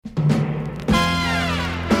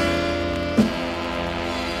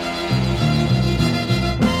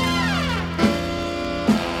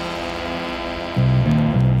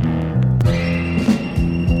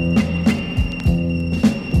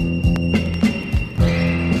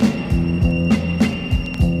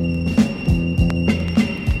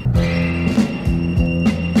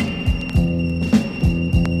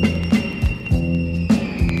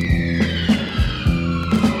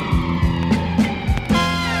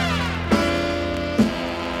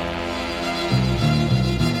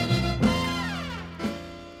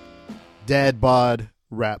Dad Bod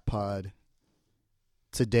Rap Pod.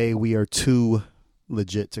 Today we are too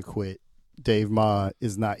legit to quit. Dave Ma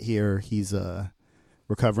is not here. He's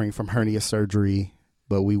recovering from hernia surgery,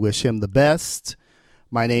 but we wish him the best.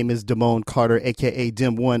 My name is Damone Carter, a.k.a.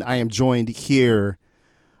 Dim One. I am joined here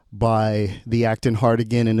by the acting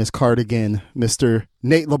hardigan in his cardigan, Mr.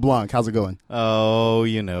 Nate LeBlanc. How's it going? Oh,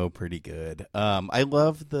 pretty good. I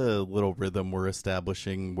love the little rhythm we're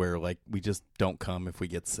establishing where, we just don't come if we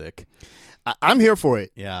get sick. I'm here for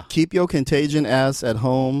it. Yeah. Keep your contagion ass at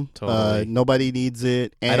home. Totally. Nobody needs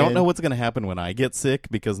it. And I don't know what's going to happen when I get sick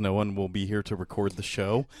because no one will be here to record the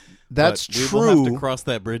show. That's but true. We will have to cross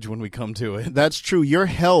that bridge when we come to it. That's true. Your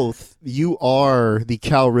health, you are the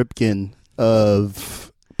Cal Ripken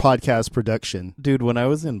of podcast production. Dude, when I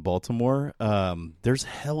was in Baltimore, there's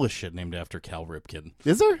hella shit named after Cal Ripken.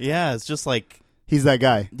 Is there? Yeah, it's just he's that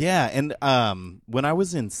guy. Yeah, and when I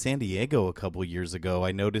was in San Diego a couple years ago,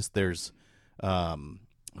 I noticed there's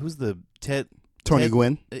who's the Tony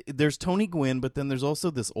Gwynn. There's Tony Gwynn, but then there's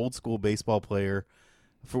also this old school baseball player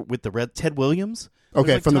with the Ted Williams.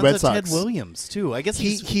 Okay, from the Red Sox. Ted Williams too. I guess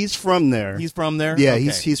he's from there. He's from there. Yeah, okay.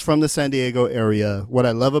 he's from the San Diego area. What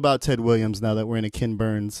I love about Ted Williams, now that we're in a Ken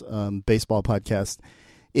Burns baseball podcast,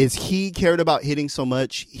 is he cared about hitting so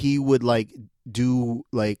much he would do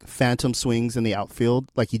phantom swings in the outfield.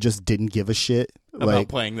 He just didn't give a shit about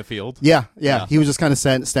playing the field. Yeah. He was just kind of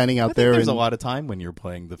standing out there. There's a lot of time when you're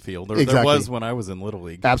playing the field. There was when I was in Little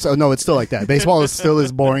League. Absolutely. No, it's still like that. Baseball is still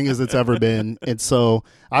as boring as it's ever been. And so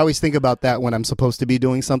I always think about that when I'm supposed to be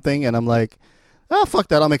doing something and I'm like, oh, fuck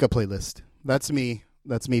that. I'll make a playlist. That's me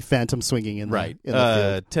phantom swinging in the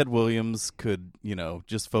field. Ted Williams could,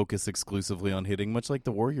 just focus exclusively on hitting, much like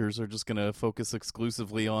the Warriors are just going to focus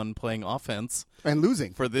exclusively on playing offense and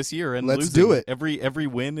losing for this year. And let's losing. do it. Every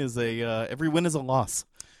win is a loss.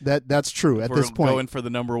 That's true. At this point, going for the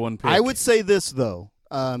number one pick. I would say this though,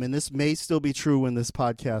 and this may still be true when this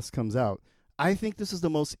podcast comes out. I think this is the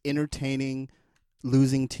most entertaining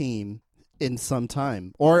losing team in some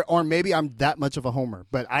time, or maybe I'm that much of a homer,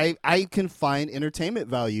 but I can find entertainment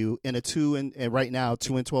value in a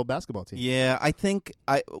 2-12 basketball team. Yeah, I think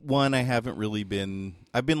I haven't really been.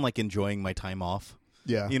 I've been enjoying my time off.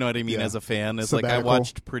 Yeah, you know what I mean. Yeah. As a fan, it's Sabbatical. I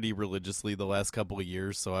watched pretty religiously the last couple of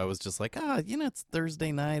years, so I was just it's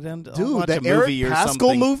Thursday night and dude, I'll watch the a movie Eric or Paschal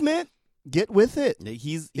something. movement. Get with it.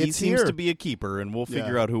 He seems here. to be a keeper, and we'll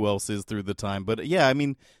figure out who else is through the time. But yeah, I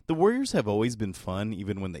mean, the Warriors have always been fun,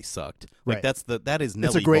 even when they sucked. Right. That is Nelly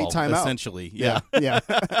it's a great ball, timeout. essentially. Yeah.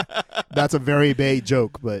 That's a very big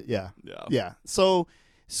joke, but yeah. So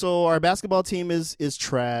our basketball team is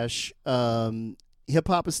trash. Hip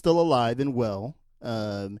hop is still alive and well,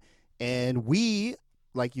 and we,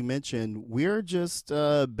 like you mentioned, we're just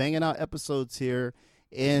banging out episodes here.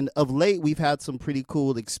 And of late, we've had some pretty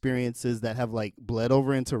cool experiences that have bled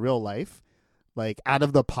over into real life, out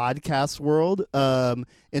of the podcast world. And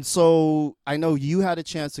so I know you had a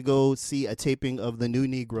chance to go see a taping of The New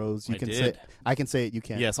Negroes. I did. I can say it. You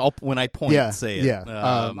can't. Yes, when I point, say it. Yeah.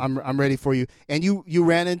 I'm ready for you. And you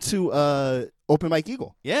ran into Open Mike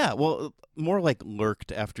Eagle. Yeah. Well, more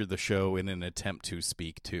lurked after the show in an attempt to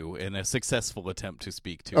speak to, in a successful attempt to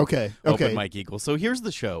speak to. Okay. Open Mike Eagle. So here's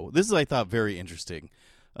the show. This is, I thought, very interesting.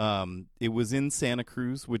 It was in Santa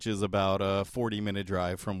Cruz, which is about a 40-minute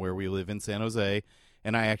drive from where we live in San Jose,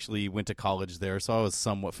 and I actually went to college there, so I was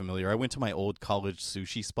somewhat familiar. I went to my old college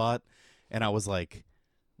sushi spot, and I was like,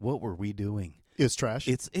 what were we doing? It's trash.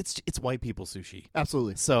 It's white people sushi.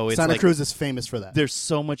 Absolutely. So it's Santa Cruz is famous for that. There's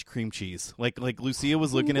so much cream cheese. Like Lucia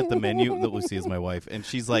was looking at the menu. Lucia's my wife, and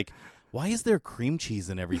she's like, why is there cream cheese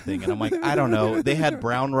and everything? And I'm like, I don't know. They had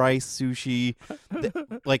brown rice sushi.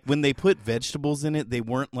 When they put vegetables in it, they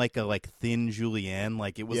weren't a thin julienne.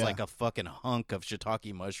 It was a fucking hunk of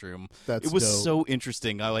shiitake mushroom. It was dope. so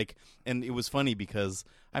interesting. And it was funny because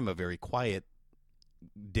I'm a very quiet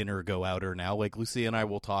dinner go outer now. Lucia and I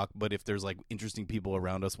will talk, but if there's interesting people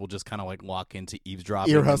around us, we'll just kind of lock into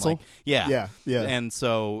eavesdropping. Ear hustle. Yeah. And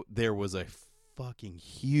so there was a fucking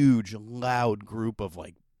huge, loud group of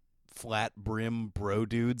flat brim bro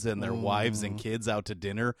dudes and their wives and kids out to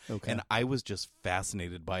dinner. Okay. And I was just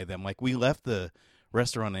fascinated by them. We left the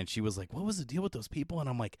restaurant and she was like, what was the deal with those people? And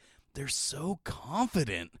I'm like, they're so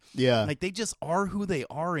confident. Yeah. They just are who they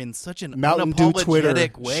are in such an Mountain Dew Twitter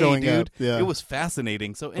unapologetic way, showing dude. up. Yeah. It was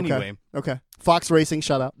fascinating. So anyway. Okay. Fox Racing,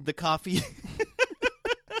 shout out. The coffee.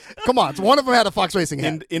 Come on. One of them had a Fox Racing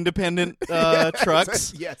hat. Independent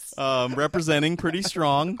trucks. Yes. Representing pretty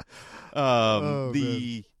strong.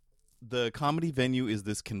 Man. The comedy venue is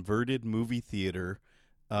this converted movie theater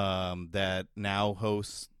that now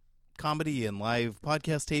hosts comedy and live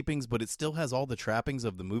podcast tapings, but it still has all the trappings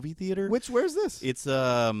of the movie theater. Where's this? It's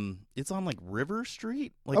on like River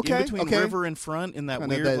Street, like in between River and Front, in that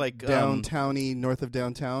kind weird that like downtowny, north of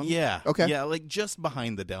downtown. Yeah. Okay. Yeah, like just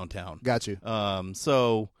behind the downtown. Got you.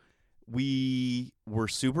 So we were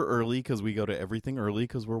super early because we go to everything early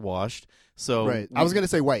because we're washed. So right. I was gonna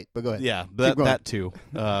say white, but go ahead. Yeah, that too.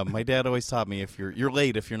 My dad always taught me if you're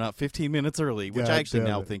late if you're not 15 minutes early, which I actually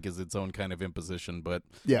now think is its own kind of imposition. But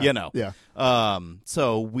Yeah.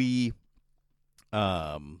 So we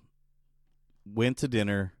went to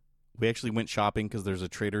dinner. We actually went shopping because there's a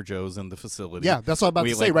Trader Joe's in the facility. Yeah, that's what I'm about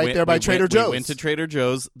to say. Right there by Trader Joe's. We went to Trader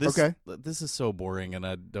Joe's. This is so boring, and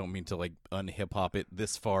I don't mean to like unhip hop it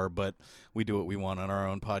this far, but we do what we want on our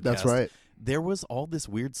own podcast. That's right. There was all this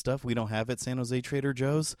weird stuff we don't have at San Jose Trader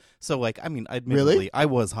Joe's. So, like, I mean, admittedly, really? I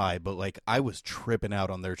was high, but like, I was tripping out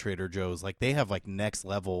on their Trader Joe's. Like, they have like next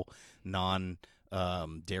level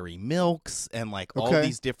dairy milks and like all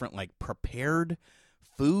these different like prepared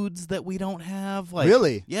foods that we don't have. Like,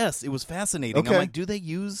 really? Yes, it was fascinating. I'm like, do they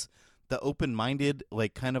use the open-minded,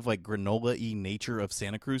 like kind of like granola-y nature of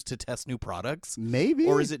Santa Cruz to test new products? Maybe.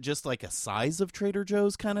 Or is it just like a size of Trader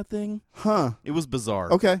Joe's kind of thing? Huh. It was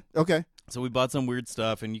bizarre. Okay. So we bought some weird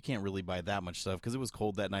stuff, and you can't really buy that much stuff because it was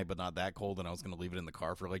cold that night, but not that cold, and I was going to leave it in the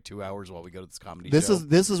car for like 2 hours while we go to this comedy show.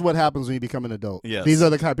 This is what happens when you become an adult. Yes. These are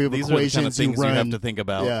the kind of These equations are the kind of things you have to think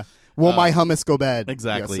about. Yeah. Will my hummus go bad?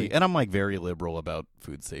 Exactly. Yes. And I'm like very liberal about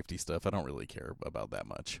food safety stuff. I don't really care about that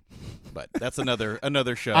much. But that's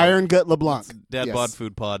another show. Iron Gut LeBlanc. Dad Bod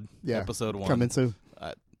Food Pod, episode 1. Coming soon.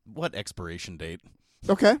 What expiration date?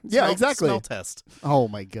 Okay. Yeah, exactly. Smell test. Oh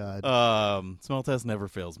my God. Smell test never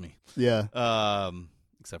fails me. Yeah.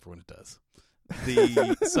 Except for when it does.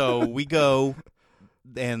 So we go,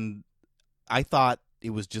 and I thought it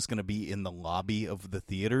was just going to be in the lobby of the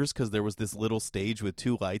theaters because there was this little stage with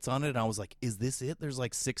 2 lights on it, and I was like, is this it? There's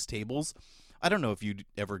like 6 tables. I don't know if you'd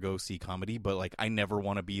ever go see comedy, but like I never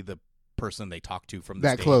want to be the person they talk to from the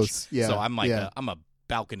that stage. Close. Yeah. So I'm like I'm a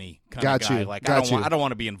balcony kind of guy. Like I don't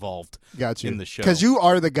want to be involved in the show. Because you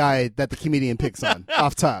are the guy that the comedian picks on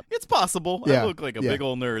off top. It's possible. Yeah. I look like a big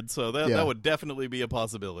old nerd, so that would definitely be a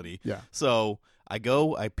possibility. Yeah. So I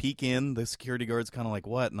go, I peek in, the security guard's kind of like,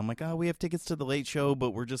 what? And I'm like, we have tickets to the late show,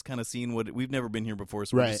 but we're just kind of seeing we've never been here before,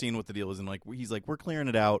 so we're just seeing what the deal is. And like, he's like, we're clearing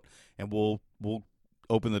it out, and we'll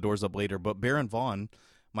open the doors up later. But Baron Vaughn,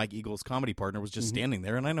 Mike Eagle's comedy partner, was just standing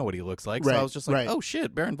there, and I know what he looks like. So I was just like, oh,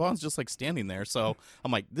 shit, Baron Vaughn's just like standing there. So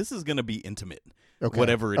I'm like, this is going to be intimate,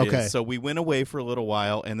 whatever it is. So we went away for a little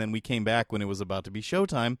while, and then we came back when it was about to be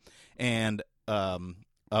showtime, and a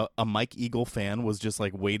Mike Eagle fan was just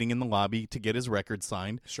like waiting in the lobby to get his record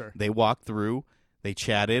signed. Sure. They walked through, they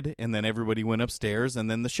chatted, and then everybody went upstairs, and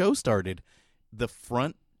then the show started. The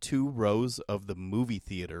front 2 rows of the movie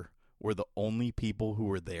theater were the only people who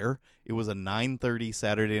were there. It was a 9:30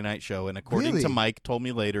 Saturday night show, and according to Mike, told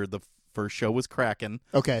me later, the first show was cracking.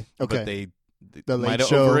 Okay. But they might have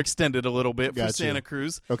overextended a little bit for Santa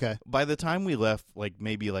Cruz. Okay. By the time we left, like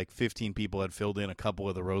maybe like 15 people had filled in a couple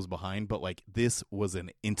of the rows behind, but like this was an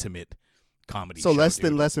intimate comedy show. So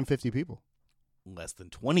less than 50 people. Less than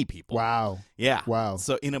 20 people. Wow. Yeah. Wow.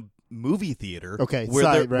 So in a movie theater,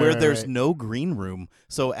 where there's no green room.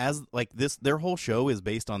 So as like this, their whole show is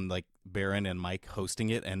based on like Baron and Mike hosting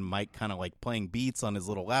it, and Mike kind of like playing beats on his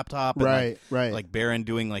little laptop, and like Baron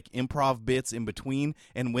doing like improv bits in between.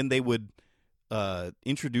 And when they would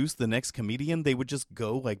introduce the next comedian, they would just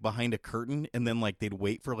go like behind a curtain, and then like they'd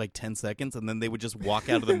wait for like 10 seconds, and then they would just walk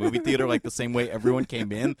out of the movie theater like the same way everyone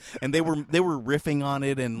came in, and they were riffing on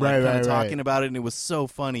it and like kind of talking about it, and it was so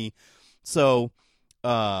funny. So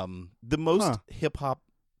the most hip hop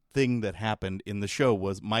thing that happened in the show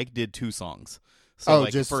was Mike did 2 songs. So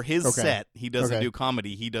for his set, he doesn't do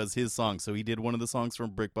comedy, he does his songs. So he did one of the songs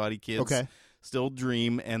from Brick Body Kids, Still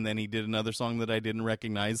Dream, and then he did another song that I didn't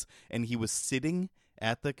recognize, and he was sitting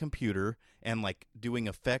at the computer and like doing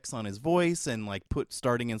effects on his voice and like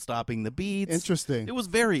starting and stopping the beats. Interesting. It was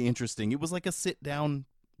very interesting. It was like a sit down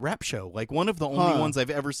rap show, like one of the only ones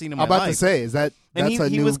I've ever seen in my life. I'm about to say, that's and a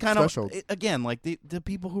he new was kind threshold. of, again, like the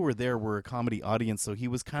people who were there were a comedy audience, so he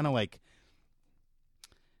was kind of like,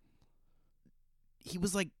 he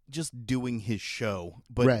was like just doing his show,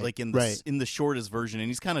 but like in the shortest version. And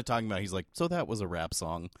he's kind of talking about, he's like, so that was a rap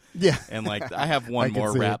song. Yeah. And like, I have one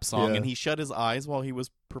more rap song. And he shut his eyes while he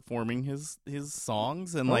was performing his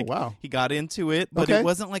songs. And he got into it, but it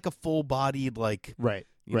wasn't like a full bodied, like,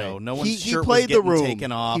 you know, no one's shirt was getting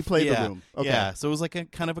taken off. He played the room. Okay. Yeah. So it was like a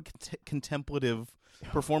kind of a contemplative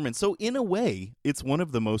performance. So in a way, it's one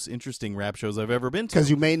of the most interesting rap shows I've ever been to. Because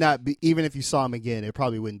you may not be, even if you saw him again, it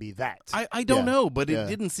probably wouldn't be that. I don't know, but it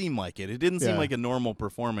didn't seem like it. It didn't seem like a normal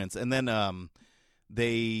performance. And then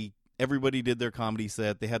everybody did their comedy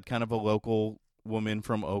set. They had kind of a local woman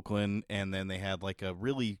from Oakland, and then they had like a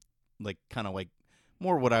really like kind of like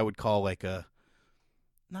more what I would call like a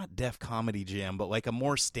not Def Comedy Jam, but like a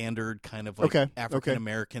more standard kind of like African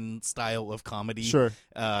American style of comedy,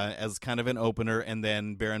 as kind of an opener. And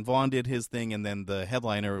then Baron Vaughn did his thing, and then the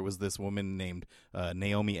headliner was this woman named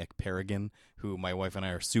Naomi Ekperigin, who my wife and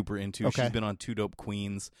I are super into. She's been on Two Dope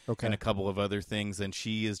Queens and a couple of other things, and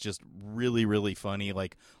she is just really, really funny,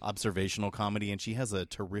 like observational comedy, and she has a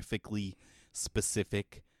terrifically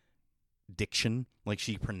specific diction. Like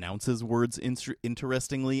she pronounces words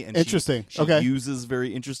interestingly, and interesting. She uses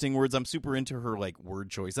very interesting words. I'm super into her like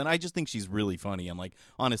word choice, and I just think she's really funny. And like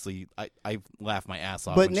honestly, I laughed my ass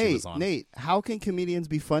off. But when she was on. Nate, how can comedians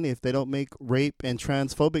be funny if they don't make rape and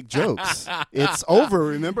transphobic jokes? It's over.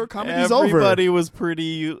 Remember, comedy's over. Everybody was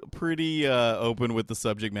pretty open with the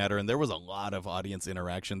subject matter, and there was a lot of audience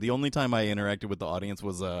interaction. The only time I interacted with the audience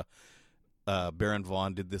was Baron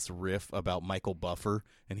Vaughn did this riff about Michael Buffer,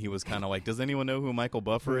 and he was kind of like, "Does anyone know who Michael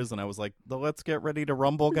Buffer is?" And I was like, "The Let's Get Ready to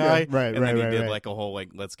Rumble guy." And then he did like a whole like,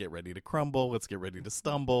 "Let's get ready to crumble, let's get ready to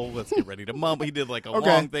stumble, let's get ready to mumble." He did like a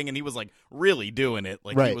long thing, and he was like really doing it,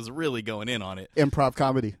 like he was really going in on it. Improv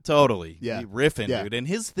comedy, totally, he riffing, dude. And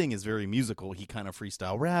his thing is very musical. He kind of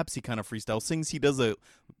freestyle raps, he kind of freestyle sings. He does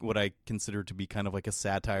what I consider to be kind of like a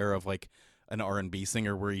satire of like an R&B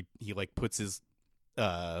singer, where he like puts his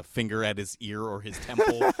finger at his ear or his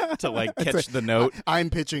temple to like catch the note. I'm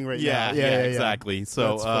pitching right now. Yeah, exactly.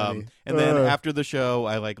 So and then after the show,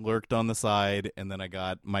 I like lurked on the side, and then I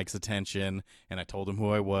got Mike's attention, and I told him who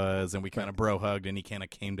I was, and we kind of bro hugged, and he kind of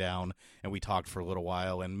came down, and we talked for a little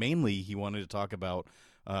while, and mainly he wanted to talk about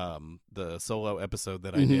the solo episode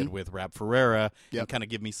that I did with Rap Ferreira, and kind of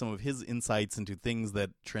give me some of his insights into things that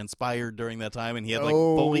transpired during that time, and he had like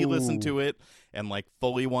fully listened to it and like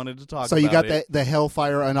fully wanted to talk about it. So you got the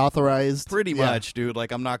Hellfire unauthorized? Pretty much, dude.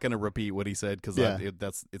 Like I'm not going to repeat what he said because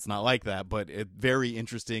it's not like that, but it's very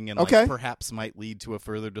interesting, and like perhaps might lead to a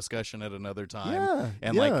further discussion at another time.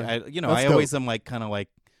 Like I always am like kind of like,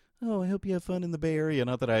 oh, I hope you have fun in the Bay Area.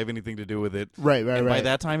 Not that I have anything to do with it. Right. By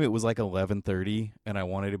that time, it was like 11:30, and I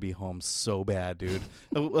wanted to be home so bad, dude.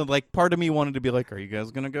 Like, part of me wanted to be like, "Are you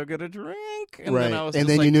guys gonna go get a drink?" And then I was,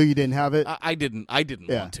 you knew you didn't have it. I didn't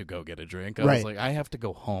want to go get a drink. I was like, I have to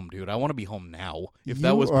go home, dude. I want to be home now, if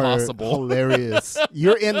that was possible. Hilarious.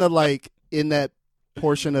 You're in that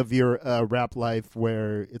portion of your rap life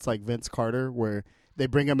where it's like Vince Carter, where they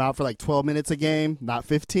bring him out for like 12 minutes a game, not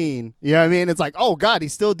 15. You know what I mean? It's like, oh, God,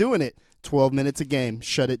 he's still doing it. 12 minutes a game.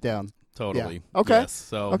 Shut it down. Totally. Yeah. Okay. Yes.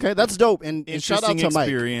 So that's dope. And shout out to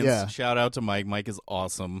experience. Mike. Yeah. Shout out to Mike. Mike is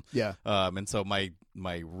awesome. Yeah. And so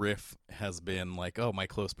my riff has been like, oh, my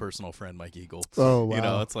close personal friend Mike Eagle. Oh, wow. You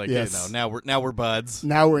know, it's like, now we're buds.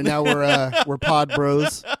 Now we're pod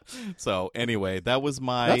bros. So anyway, that was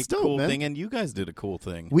my cool thing, and you guys did a cool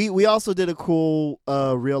thing. We also did a cool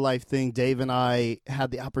real life thing. Dave and I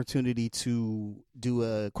had the opportunity to do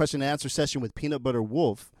a question and answer session with Peanut Butter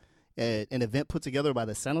Wolf at an event put together by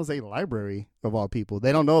the San Jose Library, of all people.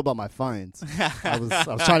 They don't know about my finds. I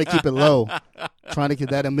was trying to keep it low. Trying to get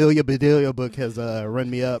that Amelia Bedelia book has run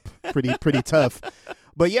me up pretty tough.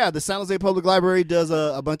 But yeah, the San Jose Public Library does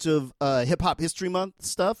a bunch of Hip Hop History Month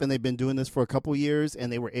stuff, and they've been doing this for a couple years, and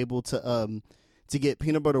they were able to get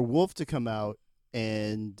Peanut Butter Wolf to come out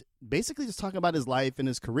and basically just talk about his life and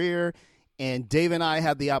his career. And Dave and I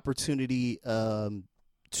had the opportunity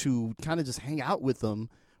to kind of just hang out with them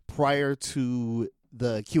prior to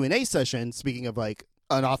the Q&A session. Speaking of like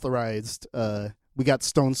unauthorized, we got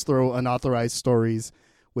Stone's Throw unauthorized stories,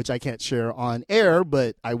 which I can't share on air,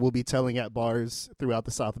 but I will be telling at bars throughout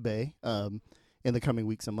the South Bay in the coming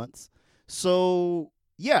weeks and months. So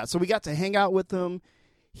we got to hang out with him.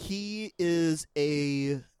 He is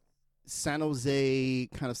a San Jose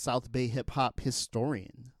kind of South Bay hip hop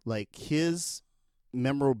historian. Like his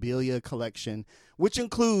memorabilia collection, which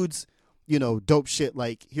includes, dope shit.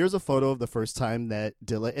 Like here's a photo of the first time that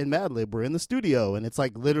Dilla and Madlib were in the studio, and it's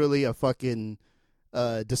like literally a fucking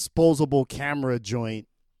disposable camera joint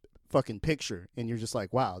fucking picture, and you're just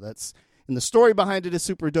like, wow, that's, and the story behind it is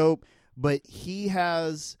super dope. But he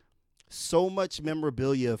has so much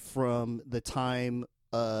memorabilia from the time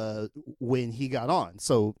when he got on.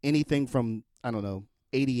 So anything from, I don't know,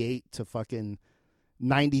 88 to fucking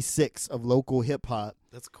 96 of local hip hop.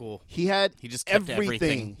 That's cool. He just kept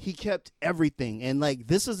everything. He kept everything. And like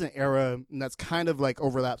this is an era, and that's kind of like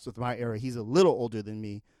overlaps with my era. He's a little older than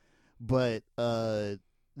me, but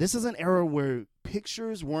this is an era where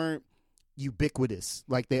pictures weren't ubiquitous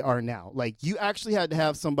like they are now. Like, you actually had to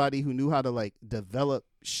have somebody who knew how to like develop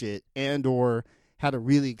shit and or had a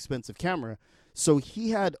really expensive camera. So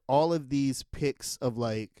he had all of these pics of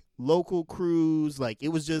like local crews. Like, it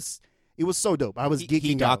was so dope. I was geeking out.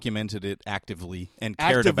 He documented it actively and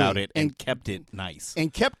cared about it and kept it nice.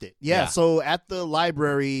 And kept it. Yeah. So at the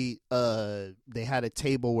library, they had a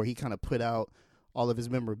table where he kind of put out all of his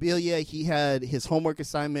memorabilia. He had his homework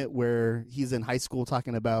assignment where he's in high school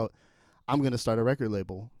talking about, I'm going to start a record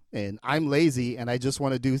label and I'm lazy and I just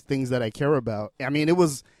want to do things that I care about. I mean, it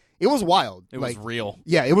was wild. It was real.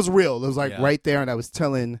 Yeah, it was real. It was like right there. And I was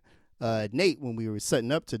telling Nate when we were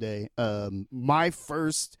setting up today, my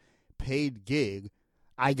first paid gig,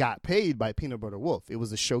 I got paid by Peanut Butter Wolf. It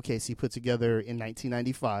was a showcase he put together in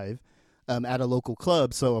 1995 at a local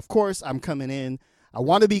club. So, of course, I'm coming in. I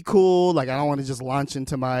want to be cool. Like, I don't want to just launch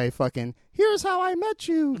into my fucking, here's how I met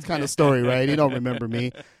you kind of story, right? You don't remember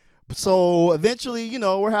me. So eventually, you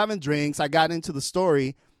know, we're having drinks. I got into the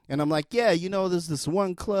story, and I'm like, yeah, you know, there's this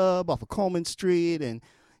one club off of Coleman Street, and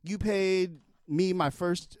you paid me my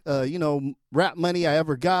first, rap money I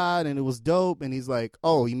ever got, and it was dope. And he's like,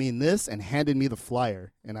 oh, you mean this? And handed me the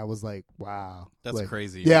flyer. And I was like, wow. That's like,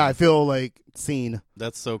 crazy. Yeah, I feel like seen.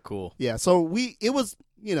 That's so cool. Yeah, so we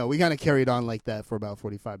kind of carried on like that for about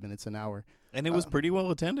 45 minutes, an hour. And it was pretty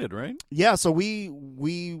well attended, right? Yeah, so we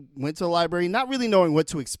went to the library not really knowing what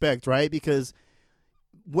to expect, right? Because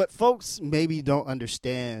what folks maybe don't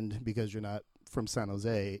understand, because you're not from San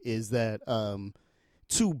Jose, is that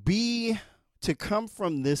to come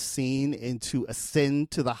from this scene and to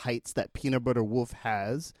ascend to the heights that Peanut Butter Wolf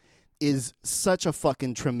has is such a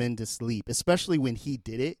fucking tremendous leap, especially when he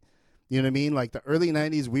did it. You know what I mean? Like, the early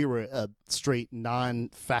 90s, we were a straight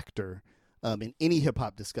non-factor in any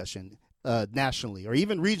hip-hop discussion. Nationally or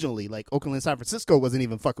even regionally, like Oakland and San Francisco wasn't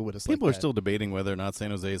even fucking with us. People like are still debating whether or not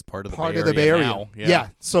San Jose is part of the Bay Area now. Yeah.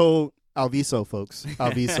 So Alviso, folks,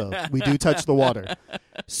 Alviso, we do touch the water.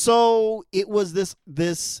 So it was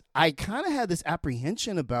this. I kind of had this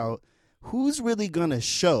apprehension about who's really gonna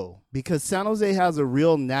show, because San Jose has a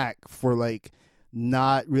real knack for like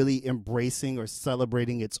not really embracing or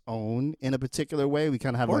celebrating its own in a particular way. We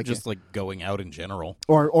kind of have or like just like going out in general,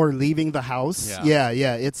 or leaving the house. Yeah.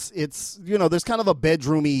 It's there's kind of a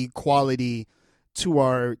bedroomy quality to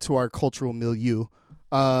our cultural milieu,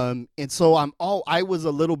 and so I was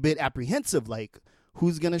a little bit apprehensive, like,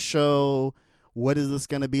 who's gonna show. What is this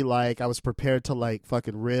going to be like? I was prepared to like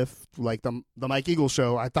fucking riff like the Mike Eagle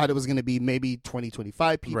show. I thought it was going to be maybe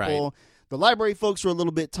 20-25 people. Right. The library folks were a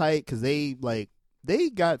little bit tight because they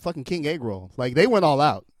got fucking King Egg Roll. Like, they went all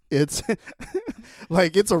out. It's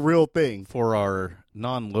like, it's a real thing. For our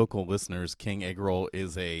non-local listeners, King Egg Roll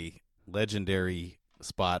is a legendary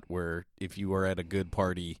spot where if you are at a good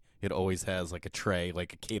party, it always has like a tray,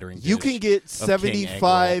 like a catering dish. You can get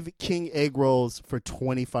 75 King Egg Rolls for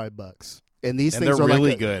 $25. And these things are really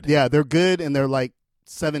like good. Yeah, they're good, and they're like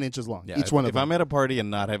 7 inches long. Yeah, each one of them. If I'm at a party and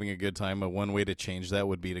not having a good time, one way to change that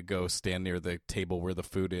would be to go stand near the table where the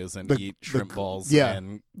food is and eat shrimp balls. Yeah,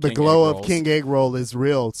 and the glow of King Egg Roll is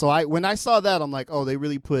real. So when I saw that, I'm like, oh, they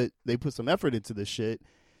really put some effort into this shit.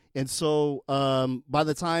 And so by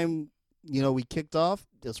the time we kicked off,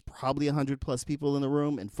 there's probably 100+ people in the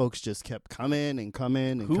room, and folks just kept coming and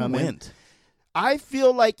coming and Who coming. went? I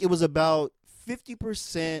feel like it was about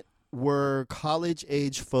 50% were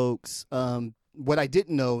college-age folks. What I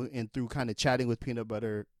didn't know, and through kind of chatting with Peanut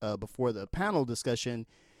Butter before the panel discussion,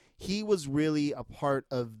 he was really a part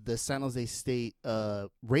of the San Jose State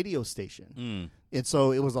radio station. And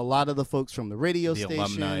so it was a lot of the folks from the radio station. The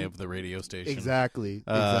alumni of the radio station. Exactly.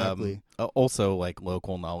 Also, like,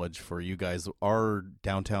 local knowledge for you guys, our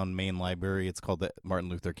downtown main library, it's called the Martin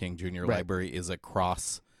Luther King Jr. Library, is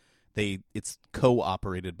across... It's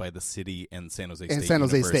co-operated by the city and San Jose State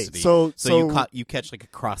University. So you catch like a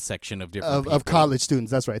cross section of different of college students.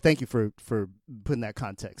 That's right. Thank you for putting that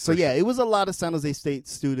context. So it was a lot of San Jose State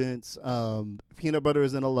students. Peanut Butter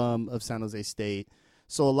is an alum of San Jose State,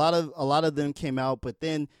 so a lot of them came out. But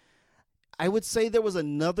then I would say there was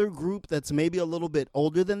another group that's maybe a little bit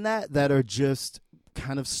older than that are just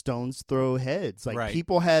kind of stone's throw heads. Like,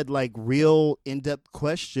 people had like real in-depth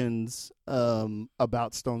questions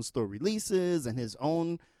about Stone's Throw releases and his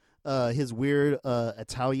own his weird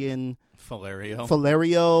Italian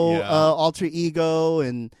Valerio alter ego,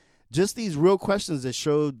 and just these real questions that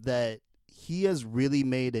showed that he has really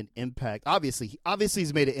made an impact. Obviously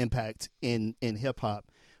he's made an impact in hip hop,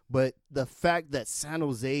 but the fact that San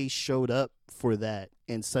Jose showed up for that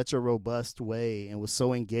in such a robust way and was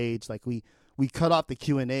so engaged, like we we cut off the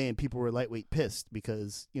Q&A and people were lightweight pissed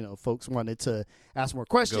because, folks wanted to ask more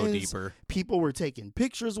questions. Go deeper. People were taking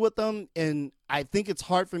pictures with them. And I think it's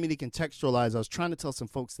hard for me to contextualize. I was trying to tell some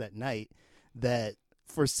folks that night that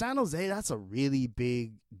for San Jose, that's a really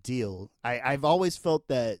big deal. I've always felt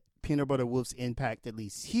that Peanut Butter Wolf's impact, at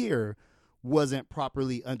least here, wasn't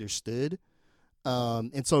properly understood.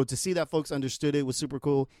 And so to see that folks understood it was super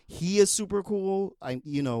cool. He is super cool.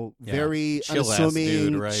 Very unassuming,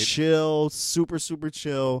 dude, right? Chill, super, super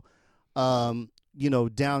chill. Down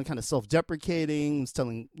kind of self-deprecating, was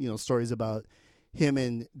telling, stories about him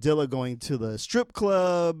and Dilla going to the strip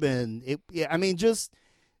club and just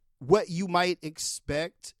what you might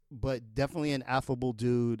expect, but definitely an affable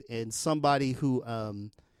dude and somebody who,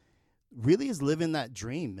 really is living that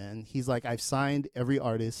dream, man. He's like, I've signed every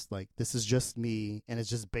artist. Like, this is just me, and it's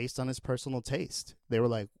just based on his personal taste. They were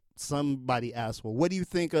like, somebody asked, well, what do you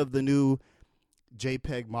think of the new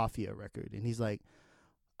JPEG Mafia record? And he's like,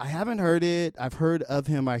 I haven't heard it. I've heard of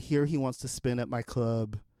him. I hear he wants to spin at my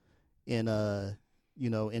club in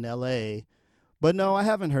in LA. But no, I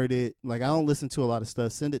haven't heard it. Like, I don't listen to a lot of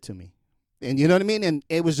stuff. Send it to me. And you know what I mean? And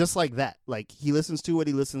it was just like that. Like, he listens to what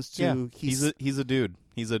he listens to. Yeah, he's a dude.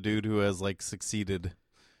 He's a dude who has like succeeded.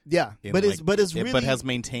 Yeah, but has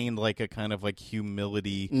maintained like a kind of like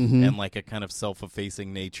humility and like a kind of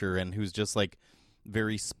self-effacing nature, and who's just like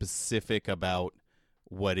very specific about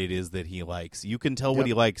what it is that he likes. You can tell what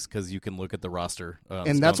he likes because you can look at the roster,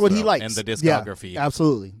 and that's what he likes, and the discography. Yeah,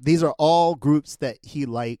 absolutely, these are all groups that he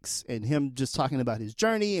likes, and him just talking about his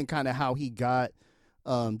journey and kind of how he got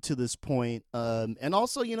to this point, and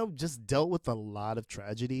also just dealt with a lot of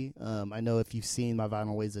tragedy. I know if you've seen My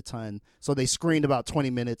Vinyl Weighs a Ton, so they screened about 20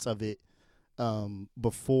 minutes of it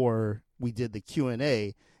before we did the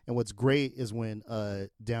Q&A, and what's great is when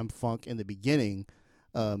Damn Funk in the beginning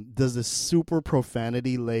does this super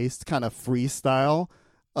profanity laced kind of freestyle,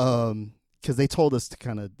 because they told us to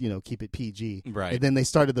kind of, keep it PG. Right. And then they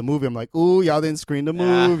started the movie. I'm like, ooh, y'all didn't screen the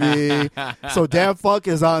movie. So Damn Funk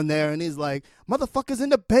is on there, and he's like, motherfuckers in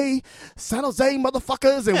the Bay, San Jose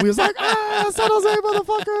motherfuckers. And we was like, San Jose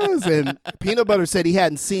motherfuckers. And Peanut Butter said he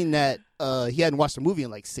hadn't seen that. He hadn't watched the movie in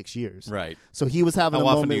like 6 years. Right. So he was having How a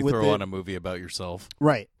often moment do you with throw it. on a movie about yourself?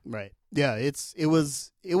 Right. Yeah, it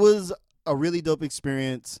was a really dope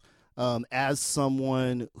experience. As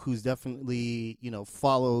someone who's definitely,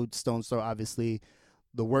 followed Stone Throw, obviously,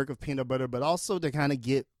 the work of Peanut Butter, but also to kind of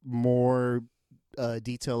get more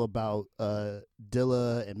detail about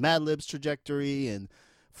Dilla and Madlib's trajectory, and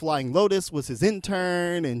Flying Lotus was his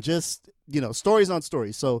intern, and just, stories on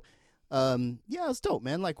stories. So, it's dope,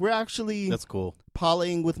 man. Like, we're actually that's cool.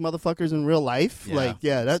 Polying with motherfuckers in real life.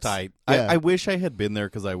 Yeah, that's tight. Yeah. I wish I had been there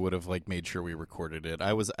because I would have like made sure we recorded it.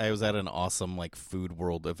 I was at an awesome like Food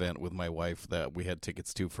World event with my wife that we had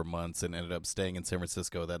tickets to for months, and ended up staying in San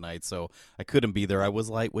Francisco that night, so I couldn't be there. I was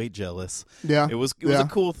lightweight jealous. Yeah, it was a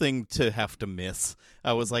cool thing to have to miss.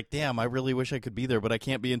 I was like, damn, I really wish I could be there, but I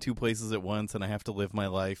can't be in two places at once, and I have to live my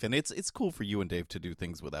life. And it's cool for you and Dave to do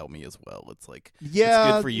things without me as well. It's like, it's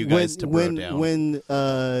good for you guys to bro down. When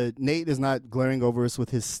Nate is not glaring over us with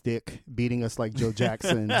his stick, beating us like Joe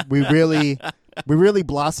Jackson, we really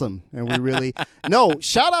blossom, and we really no.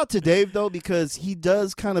 Shout out to Dave though, because he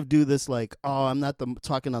does kind of do this like, oh, I'm not the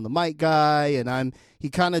talking on the mic guy, and he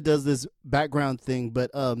kind of does this background thing. But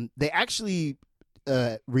they actually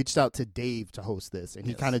reached out to Dave to host this, and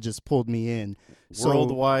he kind of just pulled me in.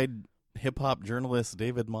 Worldwide hip-hop journalist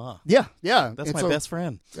David Ma. Yeah. That's my best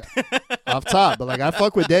friend. Off top, but like, I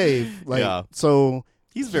fuck with Dave. Like, yeah. So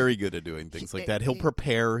he's very good at doing things like that. He'll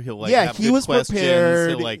prepare. He'll like have he good was questions. prepared.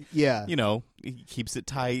 He'll like, he keeps it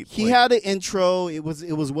tight. He had an intro. It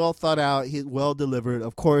was well thought out. Well delivered.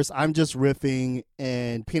 Of course, I'm just riffing,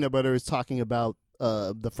 and Peanut Butter is talking about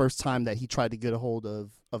the first time that he tried to get a hold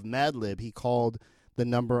of Madlib. He called the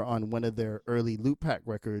number on one of their early Loot Pack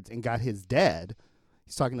records and got his dad.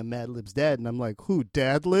 He's talking to Madlib's dad, and I'm like, who,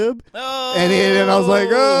 Dadlib? Oh! And I was like,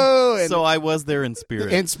 oh. And so I was there in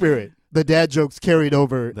spirit. In spirit. The dad jokes carried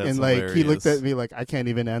over, That's and like hilarious. he looked at me like, I can't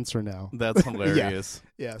even answer now. That's hilarious.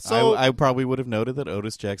 Yeah. So I probably would have noted that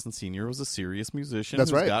Otis Jackson Sr. was a serious musician. That's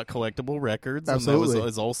who's right. Got collectible records. Absolutely. And that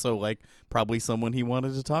was also like probably someone he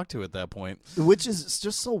wanted to talk to at that point. Which is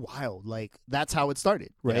just so wild. Like, that's how it started,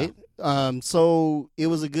 right? Yeah. So it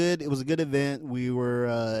was a good event. We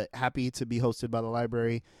were happy to be hosted by the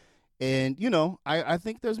library. And, I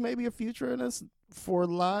think there's maybe a future in this for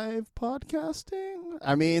live podcasting.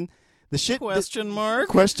 I mean, the shit... Question mark?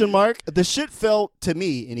 The shit felt, to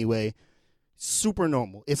me anyway, super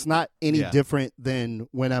normal. It's not any different than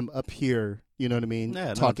when I'm up here, you know what I mean?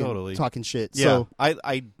 Yeah, talking, totally. Talking shit. Yeah, So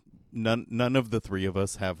I none of the three of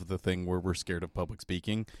us have the thing where we're scared of public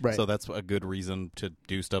speaking. Right. So that's a good reason to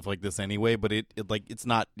do stuff like this anyway. But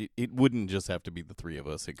it wouldn't just have to be the three of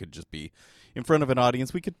us. It could just be in front of an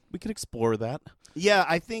audience. We could explore that. Yeah,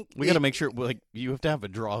 I think we got to make sure like you have to have a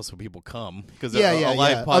draw so people come because a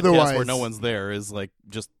live podcast Otherwise, where no one's there is like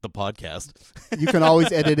just the podcast. You can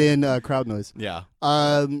always edit in crowd noise. Yeah.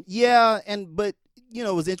 But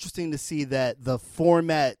it was interesting to see that the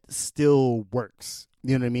format still works.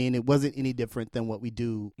 You know what I mean? It wasn't any different than what we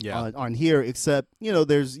do on here, except you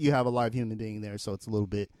have a live human being there, so it's a little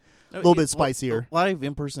bit spicier. Live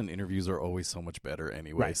in-person interviews are always so much better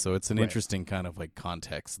anyway, right. So it's an interesting kind of like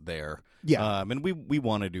context there. Yeah. And we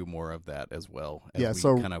want to do more of that as well.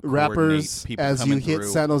 So kind of rappers, as you hit through.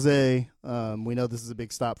 San Jose, we know this is a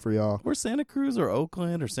big stop for y'all. Or Santa Cruz or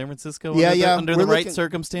Oakland or San Francisco. Under the right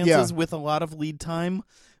circumstances with a lot of lead time.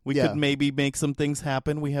 We could maybe make some things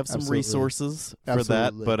happen. We have some resources for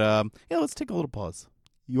that. But let's take a little pause.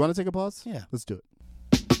 You want to take a pause? Yeah. Let's do it.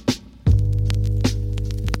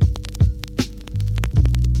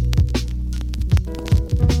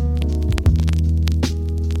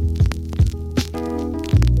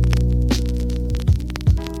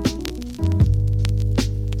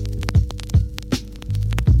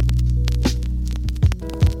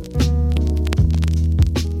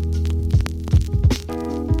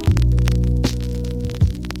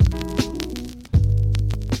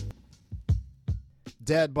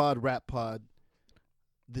 Dad Bod Rap Pod.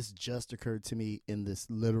 This just occurred to me in this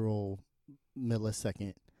literal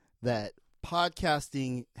millisecond that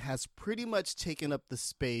podcasting has pretty much taken up the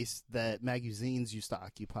space that magazines used to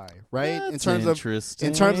occupy, right? That's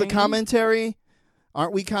in terms of commentary,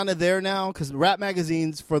 aren't we kind of there now? Because rap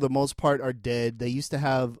magazines, for the most part, are dead. They used to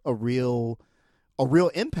have a real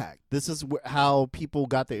impact. This is how people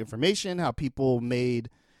got their information, how people made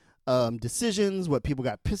decisions, what people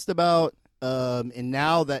got pissed about. And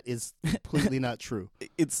now that is completely not true.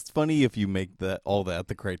 It's funny if you make all that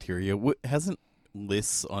the criteria. Hasn't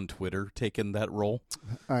lists on Twitter taken that role?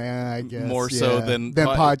 I guess more so than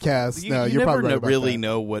podcasts. You you're never probably right really that.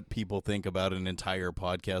 know what people think about an entire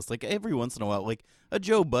podcast. Like every once in a while, like a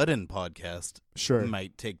Joe Budden podcast,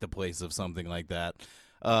 might take the place of something like that.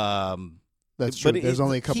 That's true. But there's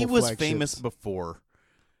only a couple. He was flagships. famous before.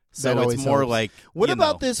 So it's more like, what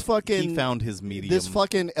about this fucking? He found his medium. This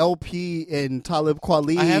fucking LP and Talib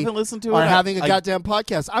Kweli. I haven't listened to it. Are having a goddamn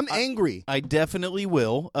podcast. I'm angry. I definitely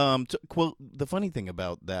will. The funny thing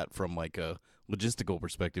about that, from like a logistical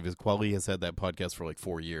perspective, is Kweli has had that podcast for like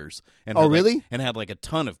 4 years. And really? And had like a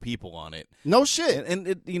ton of people on it. No shit. And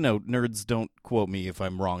it, nerds, don't quote me if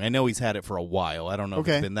I'm wrong. I know he's had it for a while. I don't know if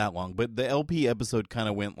it's been that long, but the LP episode kind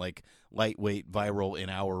of went like lightweight viral in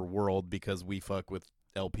our world because we fuck with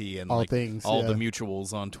LP and all the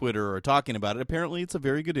mutuals on Twitter are talking about it. Apparently, it's a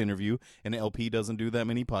very good interview, and LP doesn't do that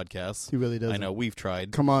many podcasts. He really doesn't. I know, we've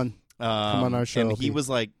tried. Come on our show. And LP. he was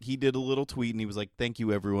like, he did a little tweet, and he was like, "Thank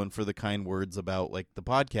you everyone for the kind words about like the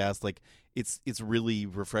podcast. Like, it's really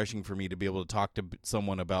refreshing for me to be able to talk to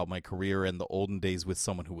someone about my career and the olden days with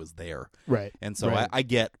someone who was there." Right. And so I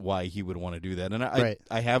get why he would want to do that, and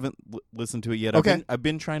I haven't listened to it yet. Okay. I've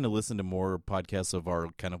been trying to listen to more podcasts of our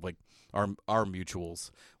kind of like our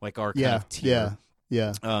mutuals, like our kind of tier.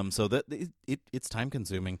 Yeah. So that it's time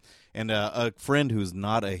consuming. And a friend who's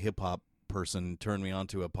not a hip hop person turned me on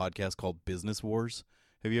to a podcast called Business Wars.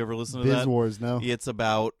 Have you ever listened to that? Biz Wars, no. It's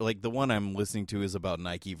about, like, the one I'm listening to is about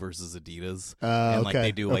Nike versus Adidas. And, like,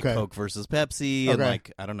 they do, like, Coke versus Pepsi. And,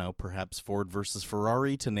 like, I don't know, perhaps Ford versus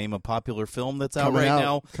Ferrari, to name a popular film that's out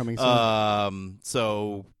now. Coming soon.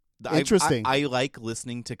 So interesting. I like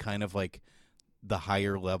listening to kind of, like, the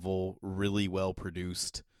higher level, really well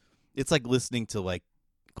produced. It's like listening to, like,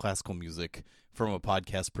 classical music from a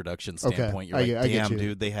podcast production standpoint. You're like, damn,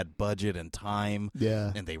 dude, they had budget and time.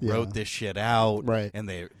 Yeah. And they wrote this shit out. Right. And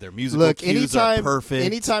their musical cues are perfect.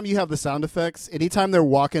 Anytime you have the sound effects, anytime they're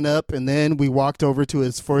walking up, and then we walked over to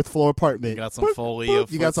his 4th floor apartment. You got some Foley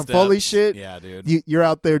of You got some Foley shit. Yeah, dude. You're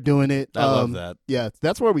out there doing it. I love that. Yeah,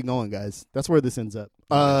 that's where we going, guys. That's where this ends up.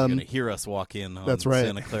 You're going to hear us walk in on that's right.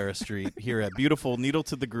 Santa Clara Street here at beautiful Needle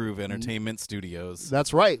to the Groove Entertainment Studios.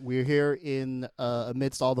 That's right. We're here in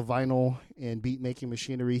amidst all the vinyl and beat-making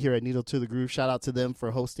machinery here at Needle to the Groove. Shout out to them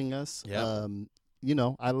for hosting us.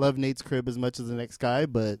 Yep. I love Nate's crib as much as the next guy,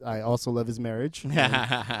 but I also love his marriage. Shout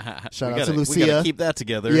out to Lucia. We gotta keep that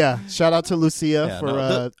together. Yeah. Shout out to Lucia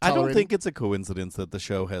for I don't think it's a coincidence that the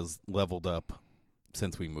show has leveled up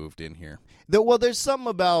since we moved in here. There's something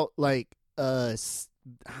about, like,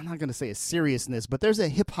 I'm not going to say a seriousness, but there's a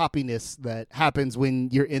hip-hoppiness that happens when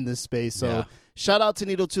you're in this space. So shout out to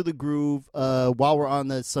Needle to the Groove. While we're on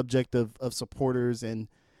the subject of supporters and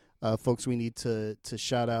folks we need to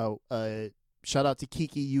shout out. Shout out to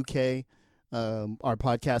Kiki UK. Our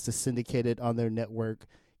podcast is syndicated on their network,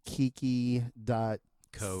 kiki.co.uk.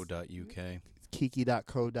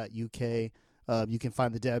 You can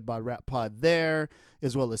find the Dad Bod Rap Pod there,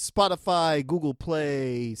 as well as Spotify, Google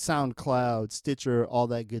Play, SoundCloud, Stitcher, all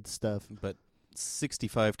that good stuff. But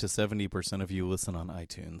 65 to 70% of you listen on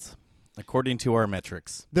iTunes, according to our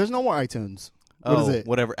metrics. There's no more iTunes. What is it?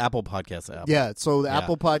 Whatever, Apple Podcast app. Yeah, so the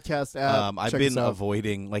Apple Podcast app. I've been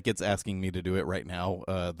avoiding, like, it's asking me to do it right now,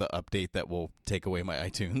 the update that will take away my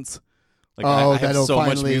iTunes. Like, I have so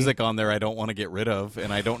much music on there I don't want to get rid of,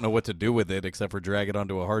 and I don't know what to do with it except for drag it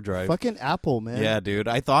onto a hard drive. Fucking Apple, man. Yeah, dude.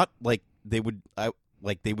 I thought, like, they would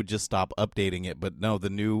just stop updating it, but no,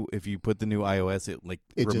 if you put the new iOS, it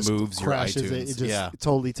removes just your crashes iTunes. It just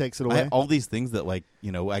totally takes it away. All these things that, like,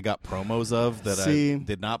 I got promos of that I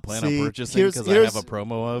did not plan on purchasing because I have a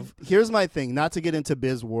promo of. Here's my thing, not to get into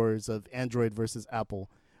biz wars of Android versus Apple,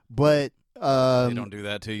 but they don't do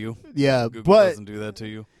that to you. Yeah, Google doesn't do that to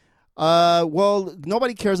you. Well,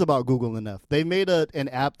 nobody cares about Google enough. They made an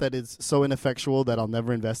app that is so ineffectual that I'll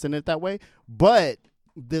never invest in it that way. But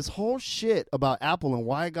this whole shit about Apple and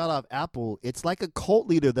why I got off Apple, it's like a cult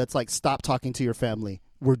leader that's like, stop talking to your family.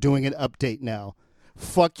 We're doing an update now.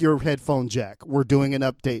 Fuck your headphone jack. We're doing an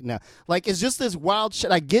update now. Like, it's just this wild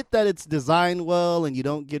shit. I get that it's designed well and you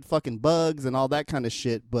don't get fucking bugs and all that kind of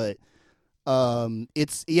shit, but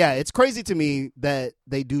it's crazy to me that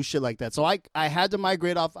they do shit like that. So I had to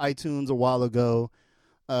migrate off iTunes a while ago.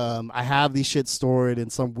 I have these shit stored in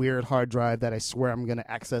some weird hard drive that I swear I'm going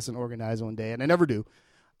to access and organize one day, and I never do.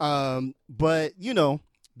 But,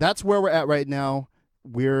 that's where we're at right now.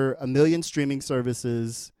 We're 1 million streaming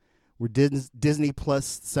services. We're Disney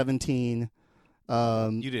Plus 17.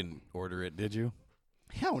 You didn't order it, did you?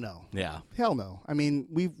 Hell no. Yeah. Hell no. I mean,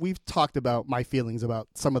 we've talked about my feelings about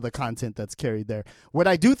some of the content that's carried there. What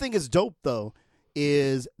I do think is dope, though,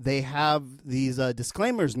 is they have these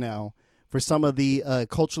disclaimers now for some of the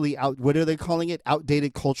culturally what are they calling it?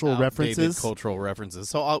 Outdated cultural references. Cultural references.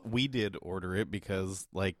 So we did order it because,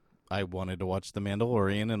 like, I wanted to watch The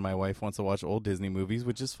Mandalorian, and my wife wants to watch old Disney movies,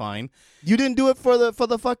 which is fine. You didn't do it for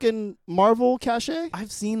the fucking Marvel cachet?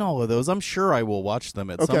 I've seen all of those. I'm sure I will watch them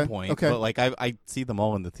at some point. Okay. But, like, I see them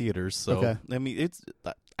all in the theaters. So I mean, it's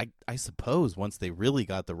I suppose once they really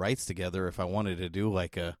got the rights together, if I wanted to do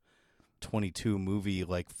like a 22 movie,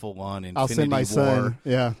 like, full on Infinity War. I'll send my son.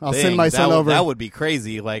 Yeah, I'll send my son over. That would be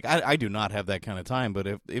crazy. Like, I do not have that kind of time. But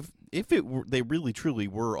if it were, they really truly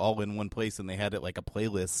were all in one place and they had it like a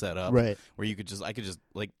playlist set up, right, where I could just like,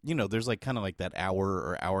 there's like kind of like that hour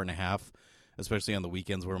or hour and a half, especially on the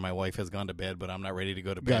weekends where my wife has gone to bed but I'm not ready to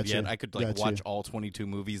go to bed yet. I could watch all 22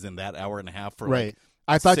 movies in that hour and a half for right. Like,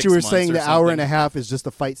 I thought you were saying the hour and a half is just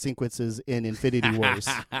the fight sequences in Infinity Wars.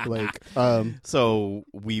 So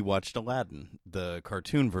we watched Aladdin, the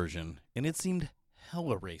cartoon version, and it seemed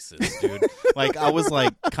hella racist, dude. Like, I was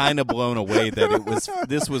like kind of blown away that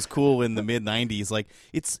this was cool in the mid 90s. Like,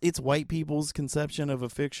 it's white people's conception of a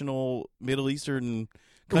fictional Middle Eastern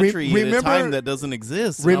country in a time that doesn't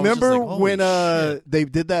exist. Remember like, when they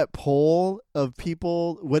did that poll of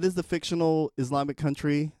people? What is the fictional Islamic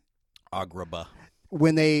country? Agrabah.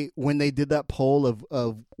 When they did that poll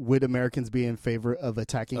of would Americans be in favor of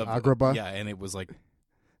attacking Agrabah? Yeah, and it was like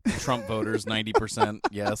Trump voters 90%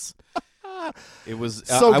 yes. It was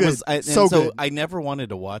so good. I never wanted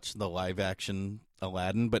to watch the live action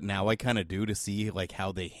Aladdin, but now I kind of do to see like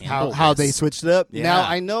how they handle how they switched it up. Yeah. Now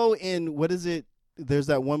I know in what is it? There's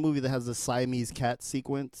that one movie that has the Siamese cat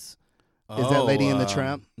sequence. Is that Lady and the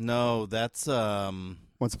Tramp? No, that's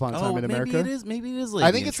Once Upon a Time in America. Maybe it is Lady.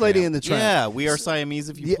 I think it's Lady and the Tramp. Yeah, we are Siamese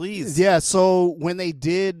if you please. Yeah. So when they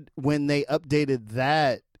updated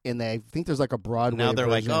that, and I think there's like a Broadway. Now they're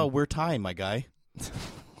version. like, oh, we're Thai, my guy.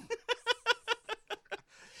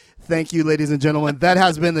 Thank you, ladies and gentlemen. That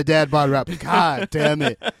has been the Dad Bod Rap. God damn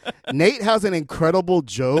it. Nate has an incredible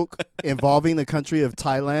joke involving the country of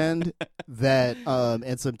Thailand that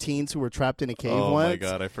and some teens who were trapped in a cave once. Oh my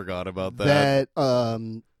God, I forgot about that.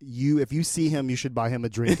 That if you see him, you should buy him a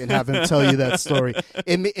drink and have him tell you that story.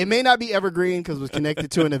 It may not be evergreen because it was connected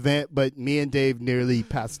to an event, but me and Dave nearly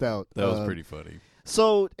passed out. That was pretty funny.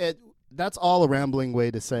 So that's all a rambling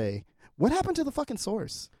way to say, what happened to the fucking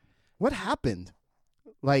source? What happened?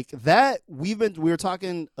 Like that, we were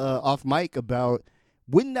talking off mic about.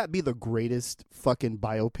 Wouldn't that be the greatest fucking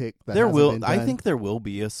biopic that hasn't been done? I think there will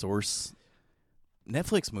be a Source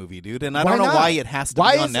Netflix movie, dude, and I don't know why it has to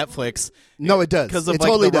be on Netflix. No, it does because of it like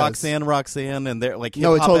totally the does. Roxanne, and they're like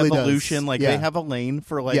hip hop evolution. Does. Like they have a lane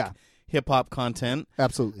for like hip hop content,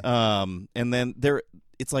 absolutely. And then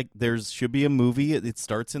it's like should be a movie. It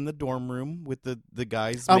starts in the dorm room with the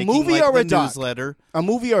guys a making movie like or the a doc? newsletter. A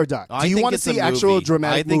movie or a doc? Do you want to see actual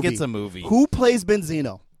dramatic movie? I think it's a movie. Who plays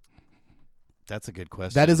Benzino? That's a good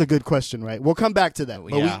question. That is a good question, right? We'll come back to that.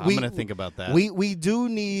 But I'm going to think about that. We do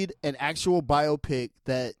need an actual biopic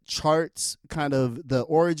that charts kind of the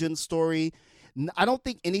origin story. I don't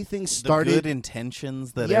think anything started. The good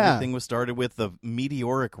intentions that everything was started with, the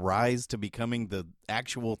meteoric rise to becoming the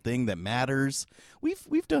actual thing that matters.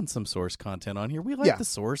 We've done some source content on here. We like the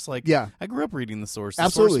source. Like, I grew up reading the source. The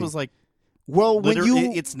Absolutely. source was like,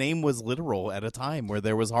 its name was literal at a time where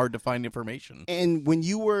there was hard to find information. And when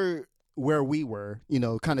you were where we were,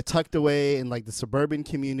 kind of tucked away in like the suburban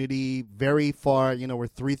community, very far, we're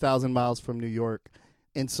 3,000 miles from New York.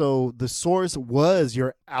 And so the source was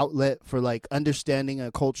your outlet for like understanding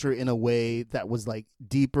a culture in a way that was like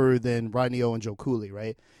deeper than Rodney O and Joe Cooley,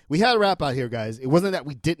 right? We had rap out here, guys. It wasn't that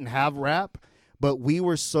we didn't have rap, but we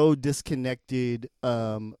were so disconnected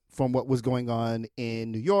from what was going on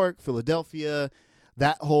in New York, Philadelphia,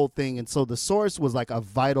 that whole thing. And so the source was like a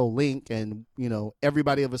vital link, and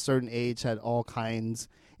everybody of a certain age had all kinds,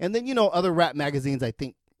 and then other rap magazines I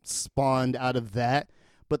think spawned out of that.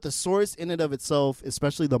 But the source in and of itself,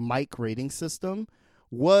 especially the mic rating system,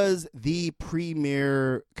 was the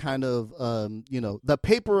premier kind of the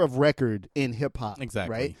paper of record in hip hop.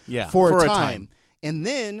 Exactly. Right? Yeah. For a time. And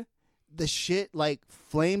then the shit like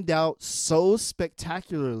flamed out so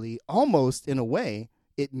spectacularly, almost in a way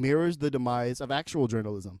it mirrors the demise of actual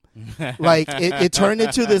journalism. Like it turned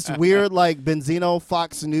into this weird like Benzino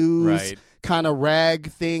Fox News kind of rag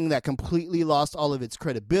thing that completely lost all of its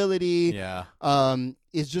credibility. Yeah.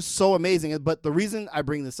 Is just so amazing. But the reason I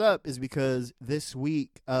bring this up is because this week,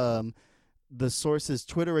 the Source's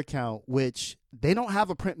Twitter account, which they don't have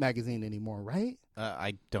a print magazine anymore, right?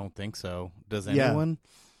 I don't think so. Does anyone?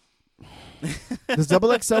 Does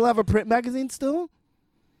Double XL have a print magazine still?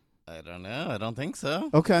 I don't know. I don't think so.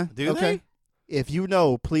 Okay. Do they? If you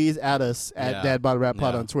know, please add us at Dad Bod Rap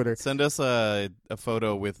Pod on Twitter. Send us a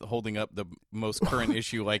photo with holding up the most current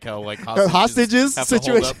issue, like how like hostages have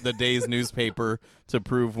situation. to hold up the day's newspaper to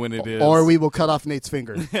prove when it is, or we will cut off Nate's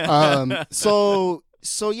finger. So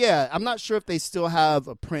yeah, I'm not sure if they still have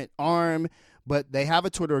a print arm, but they have a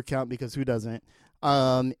Twitter account because who doesn't?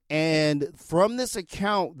 And from this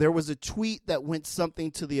account, there was a tweet that went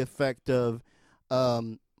something to the effect of,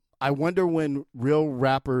 I wonder when real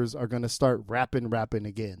rappers are going to start rapping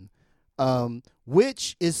again,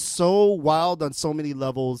 which is so wild on so many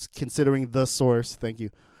levels considering the source. Thank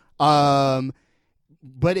you.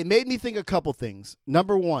 But it made me think a couple things.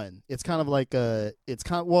 Number one, it's kind of like it's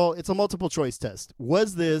a multiple choice test.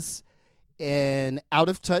 Was this an out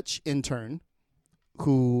of touch intern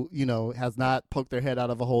who, has not poked their head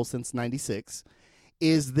out of a hole since 96?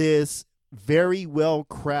 Is this very well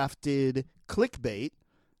crafted clickbait?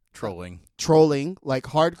 Trolling, like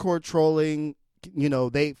hardcore trolling,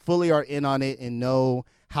 they fully are in on it and know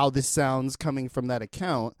how this sounds coming from that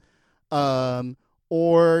account.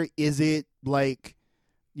 Or is it like,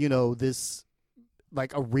 this,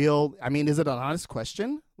 like a real, is it an honest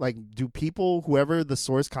question? Like, do people, whoever the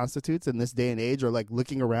source constitutes in this day and age, are like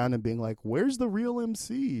looking around and being like, where's the real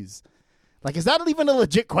MCs? Like, is that even a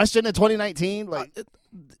legit question in 2019? Like,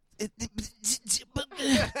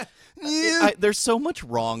 there's so much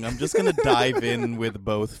wrong. I'm just gonna dive in with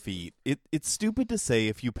both feet. It's stupid to say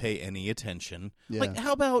if you pay any attention. Yeah. Like,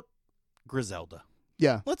 how about Griselda?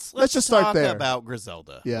 Yeah, let's just start there about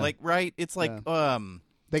Griselda. Yeah, like It's like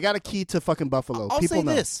they got a key to fucking Buffalo. I'll People say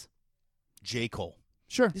know this: J. Cole.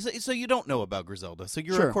 Sure. So you don't know about Griselda. So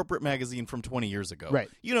you're a corporate magazine from 20 years ago. Right.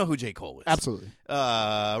 You know who J. Cole is. Absolutely.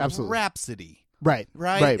 Absolutely. Rhapsody. Right.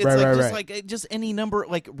 It's like just like just any number,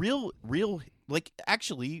 like real like,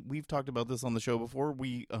 actually, we've talked about this on the show before.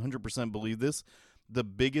 We 100% believe this. The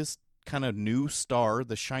biggest kind of new star,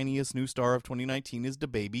 the shiniest new star of 2019 is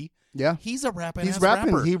DaBaby. Yeah. He's a rapper. He's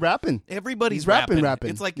rapping. Everybody's rapping.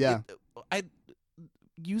 It's like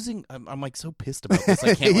I'm like so pissed about this.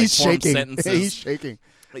 I can't He's form shaking. sentences. He's shaking.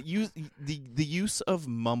 The use of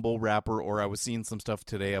mumble rapper, or I was seeing some stuff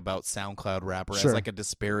today about SoundCloud rapper as like a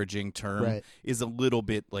disparaging term, is a little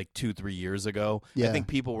bit like 2-3 years ago. Yeah. I think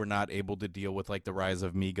people were not able to deal with like the rise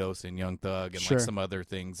of Migos and Young Thug and like some other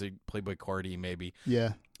things, Playboy Cardi maybe.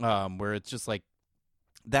 Yeah. Where it's just like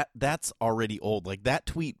that's already old. Like, that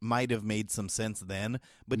tweet might have made some sense then,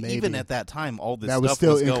 but even at that time, all this stuff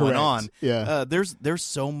was going on. Yeah, there's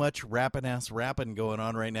so much rapping going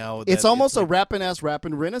on right now. It's almost a rapping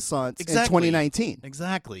renaissance in 2019.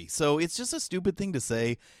 Exactly. So it's just a stupid thing to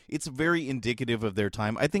say. It's very indicative of their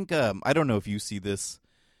time. I think I don't know if you see this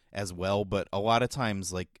as well, but a lot of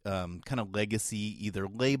times, like, kind of legacy, either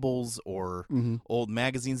labels or old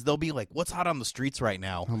magazines, they'll be like, "What's hot on the streets right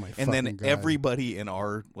now?" Oh my and then fucking God. everybody in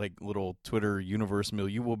our like little Twitter universe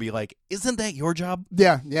milieu will be like, "Isn't that your job?"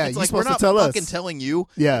 Yeah. It's You're like, supposed we're not to tell fucking us. telling you.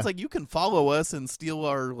 Yeah. It's like, you can follow us and steal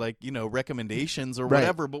our, like, recommendations or Right.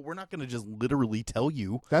 whatever, but we're not going to just literally tell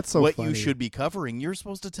you That's so what funny. you should be covering. You're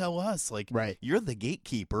supposed to tell us, like, Right. you're the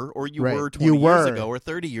gatekeeper, or you Right. were You 20 years were. ago or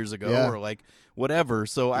 30 years ago, Yeah. or like whatever.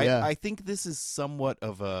 So Yeah. I think this is somewhat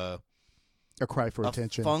of A cry for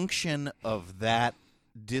attention. function of that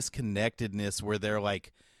disconnectedness, where they're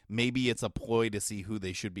like, maybe it's a ploy to see who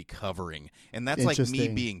they should be covering, and that's like me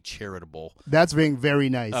Interesting. being charitable That's being very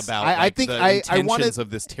nice. about I like, think the I intentions wanted. of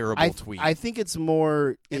this terrible tweet. I think it's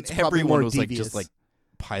more. and It's probably everyone more was devious. like just like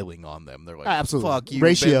piling on them. They're like, Absolutely. "Fuck you,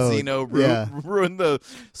 Ratio. Benzino, Yeah. ruin the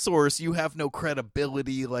source. You have no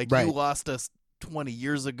credibility. Like, Right. you lost us 20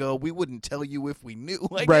 years ago. We wouldn't tell you if we knew."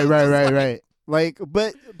 Like, right, it was right, just right, like- right. Like,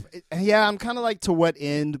 but yeah, I'm kind of like, to what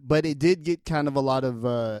end? But it did get kind of a lot of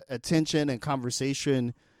attention and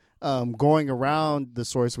conversation going around the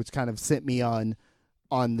source, which kind of sent me on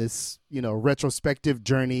this, retrospective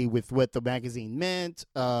journey with what the magazine meant.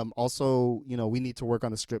 Also, we need to work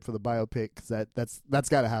on a script for the biopic, 'cause that's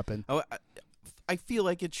got to happen. Oh, I feel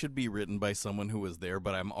like it should be written by someone who was there,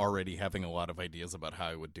 but I'm already having a lot of ideas about how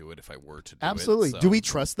I would do it if I were to do Absolutely. it. So. Do we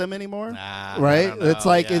trust them anymore? Nah, Right? I don't It's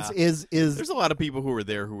know, like yeah. is There's a lot of people who were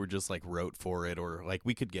there who were just like wrote for it, or like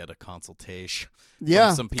we could get a consultation. yeah.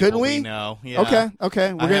 From some people Couldn't we? know. Yeah.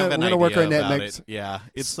 Okay. We're I have gonna an work our idea net about mix. it. Yeah,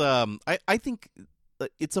 it's I think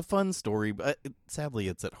it's a fun story, but sadly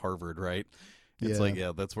it's at Harvard, right? It's Yeah.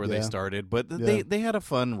 like, that's where they Yeah. started, but Yeah. they had a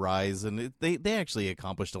fun rise, and they actually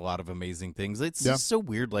accomplished a lot of amazing things. It's Yeah. just so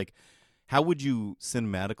weird, like, how would you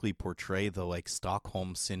cinematically portray the like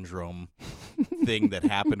Stockholm syndrome thing that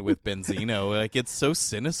happened with Benzino? Like, it's so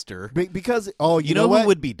sinister. Because You know what? who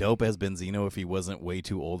would be dope as Benzino if he wasn't way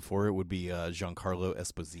too old for it? Would be Giancarlo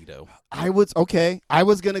Esposito. I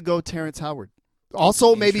was gonna go Terrence Howard.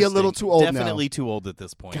 Also, maybe a little Interesting. too old Definitely too old at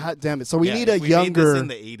this point. now. God damn it! So we Yeah, need a if we younger. made this in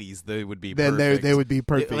the 80s, they would be then perfect. they would be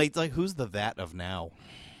perfect. Like, who's the that of now?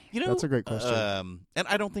 That's a great question. And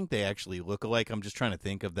I don't think they actually look alike. I'm just trying to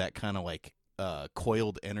think of that kind of like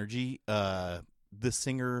coiled energy. The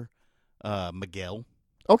singer Miguel.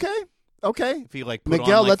 Okay. If he like put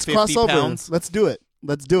Miguel, on like let's 50 cross over. pounds, Let's do it.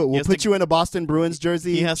 We'll has put to- you in a Boston Bruins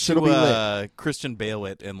jersey. he has Shit'll be lit. to Christian Bale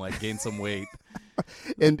it and like gain some weight.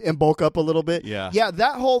 and bulk up a little bit. Yeah.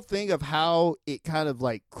 That whole thing of how it kind of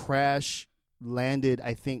like crash landed,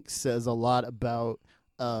 I think, says a lot about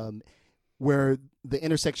where the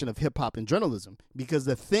intersection of hip hop and journalism. Because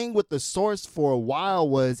the thing with the source for a while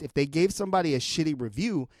was, if they gave somebody a shitty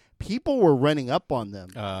review, people were running up on them.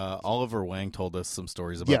 Oliver Wang told us some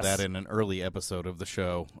stories about Yes. that in an early episode of the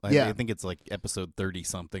show. Yeah. I think it's like episode 30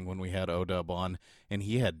 something when we had O-Dub on, and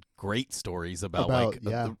he had great stories about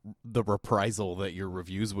the reprisal that your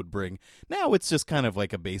reviews would bring. Now it's just kind of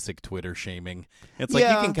like a basic Twitter shaming. It's like,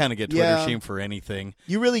 you can kind of get Twitter shamed for anything.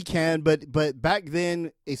 You really can, but back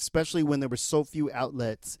then, especially when there were so few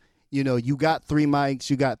outlets, you got 3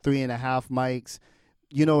 mics, you got 3.5 mics.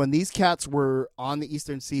 And these cats were on the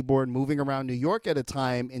Eastern Seaboard, moving around New York at a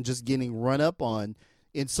time, and just getting run up on.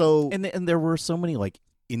 And so, And there were so many like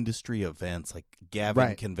industry events, like Gavin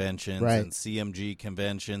Right. conventions Right. and CMG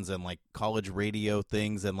conventions and like college radio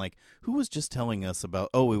things. And like, who was just telling us about,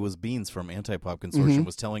 it was Beans from Anti-Pop Consortium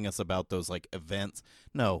was telling us about those like events.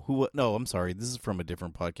 No, I'm sorry. This is from a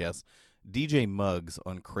different podcast. DJ Muggs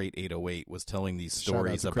on Crate 808 was telling these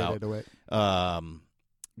stories about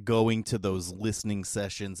going to those listening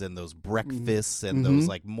sessions and those breakfasts and those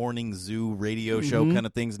like morning zoo radio show kind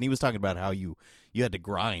of things. And he was talking about how you had to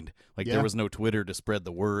grind. Like, there was no Twitter to spread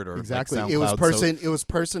the word, or exactly, like it was SoundCloud. it was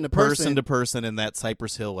person to Person to person, and that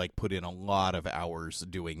Cypress Hill like put in a lot of hours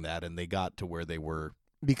doing that, and they got to where they were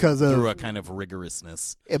because of through a kind of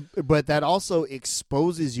rigorousness. But that also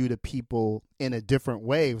exposes you to people in a different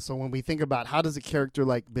way. So when we think about, how does a character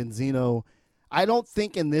like Benzino, I don't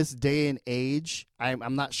think in this day and age,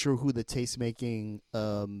 I'm not sure who the tastemaking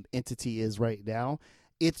entity is right now.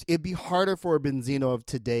 It'd be harder for a Benzino of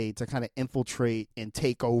today to kind of infiltrate and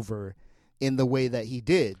take over in the way that he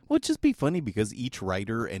did. Well, it'd just be funny because each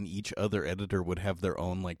writer and each other editor would have their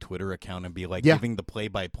own like Twitter account and be like giving the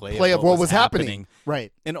play-by-play of what was happening.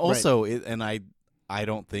 Right. And also, I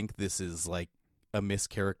don't think this is like a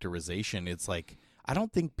mischaracterization. It's like, I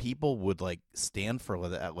don't think people would like stand for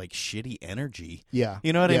that like shitty energy. Yeah.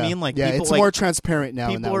 You know what I mean? Like, yeah, people, it's like, more transparent now.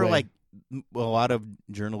 people in that are way. like, a lot of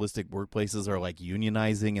journalistic workplaces are like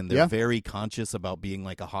unionizing, and they're very conscious about being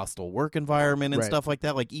like a hostile work environment and stuff like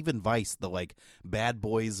that. Like even Vice, the like bad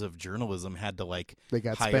boys of journalism, had to like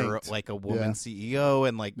hire like a woman CEO,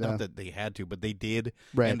 and like not that they had to, but they did,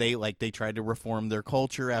 and they tried to reform their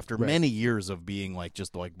culture after many years of being like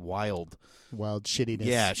just like wild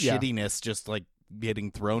shittiness. Shittiness, just like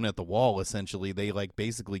getting thrown at the wall. Essentially, they like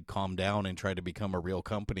basically calmed down and tried to become a real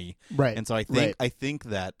company, and so I think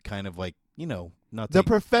that kind of like, you know, not the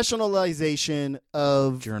professionalization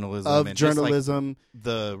of journalism, like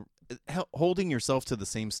the holding yourself to the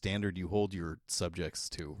same standard you hold your subjects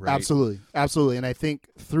to, right? Absolutely. And I think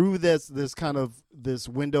through this kind of this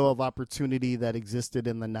window of opportunity that existed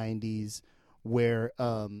in the 90s, where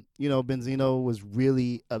you know, Benzino was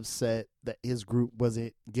really upset that his group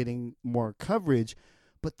wasn't getting more coverage,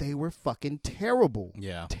 but they were fucking terrible.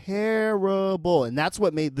 Yeah. Terrible. And that's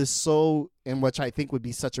what made this so, and which I think would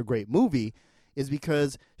be such a great movie, is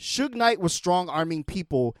because Suge Knight was strong-arming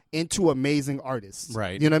people into amazing artists.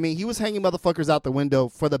 Right. You know what I mean? He was hanging motherfuckers out the window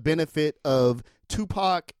for the benefit of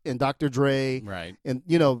Tupac and Dr. Dre. Right. And,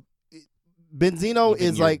 you know, Benzino even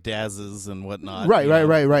is like Dazzes and whatnot. Right.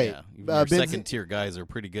 Yeah. Your second-tier guys are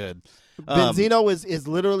pretty good. Benzino is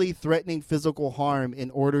literally threatening physical harm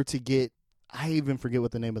in order to get, I even forget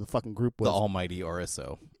what the name of the fucking group was. The almighty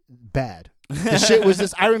RSO. Bad. The shit was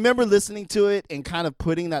just, I remember listening to it and kind of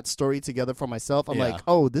putting that story together for myself. I'm like,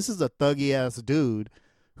 oh, this is a thuggy ass dude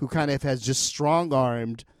who kind of has just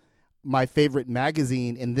strong-armed my favorite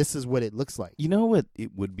magazine, and this is what it looks like. You know what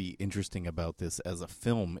it would be interesting about this as a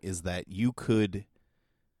film is that you could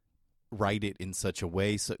write it in such a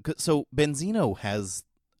way. So Benzino has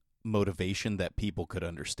motivation that people could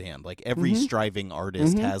understand. Like every striving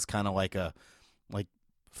artist has kind of like a, like,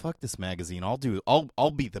 fuck this magazine. I'll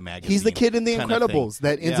be the magazine. He's the kid in The Incredibles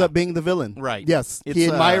that ends up being the villain. Right. Yes. He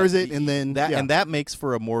admires it, and then and that makes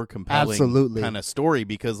for a more compelling kind of story,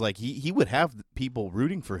 because like he would have people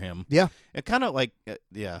rooting for him. Yeah. It kind of like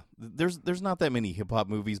there's not that many hip hop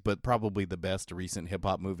movies, but probably the best recent hip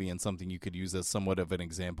hop movie, and something you could use as somewhat of an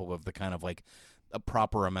example of the kind of like a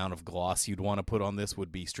proper amount of gloss you'd want to put on this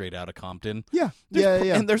would be Straight Outta Compton. Yeah.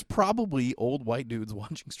 And there's probably old white dudes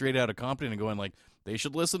watching Straight Outta Compton and going like, they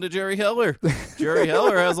should listen to Jerry Heller. Jerry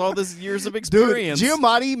Heller has all this years of experience. Dude,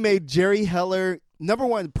 Giamatti made Jerry Heller, number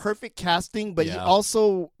one, perfect casting, but he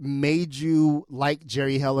also made you like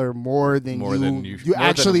Jerry Heller more than you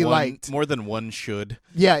actually liked. More than one should.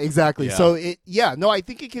 Yeah, exactly. Yeah. So, I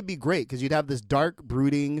think it could be great because you'd have this dark,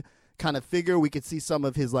 brooding kind of figure. We could see some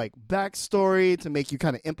of his like backstory to make you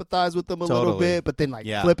kind of empathize with him a little bit, but then like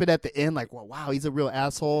flip it at the end, like, well, wow, he's a real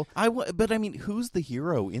asshole. But I mean, who's the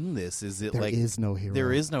hero in this? Is it there like is no hero?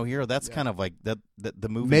 There is no hero. That's kind of like that the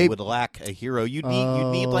movie would lack a hero. You'd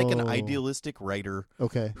need like an idealistic writer,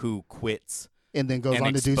 who quits and then goes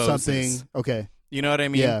on to do something. Okay. You know what I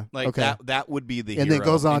mean? Yeah. Like that would be the hero. And then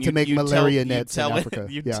goes on to make malaria nets in Africa.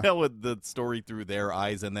 You tell the story through their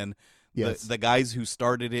eyes, and then the guys who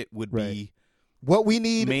started it would be what we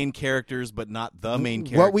need main characters, but not the main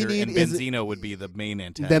character. What we need and Benzino would be the main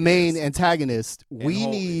antagonist. The main antagonist. We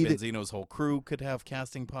need Benzino's whole crew could have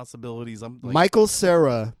casting possibilities. Michael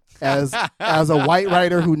Cera as a white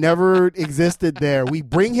writer who never existed there. We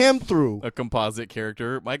bring him through a composite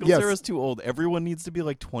character. Michael Cera's too old. Everyone needs to be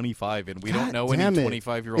like 25, and we don't know any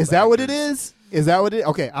 25-year-old. Is that what it is? Is that what it?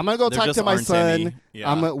 Okay, I'm gonna go talk to my son.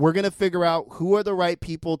 We're gonna figure out who are the right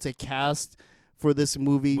people to cast for this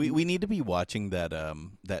movie. We need to be watching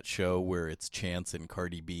that show where it's Chance and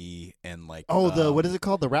Cardi B and like what is it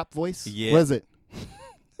called? The Rap Voice? Yeah. What is it?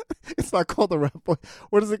 It's not called The Rap Voice.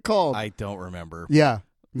 What is it called? I don't remember. Yeah.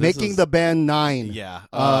 Making the Band 9. Yeah.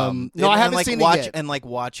 No, I haven't seen it yet. And like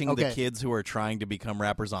watching the kids who are trying to become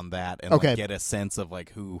rappers on that and like get a sense of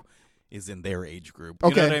like who is in their age group.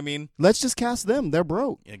 You know what I mean? Let's just cast them. They're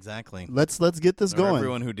broke. Exactly. Let's get this going.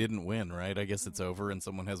 Everyone who didn't win, right? I guess it's over and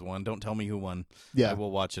someone has won. Don't tell me who won. Yeah. I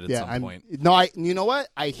will watch it at some point. No, you know what?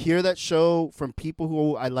 I hear that show from people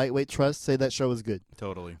who I lightweight trust say that show is good.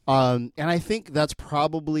 Totally. And I think that's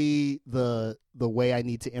probably the way I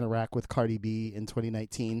need to interact with Cardi B in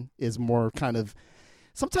 2019 is more kind of.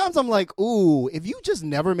 Sometimes I'm like, ooh, if you just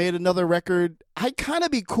never made another record, I'd kind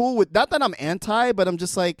of be cool with. Not that I'm anti, but I'm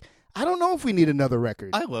just like, I don't know if we need another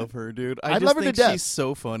record. I love her, dude. I love her to death. She's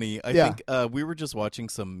so funny. I think we were just watching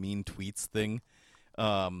some mean tweets thing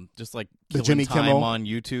just like The killing Jimmy time Kimmel? on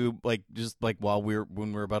YouTube, like just like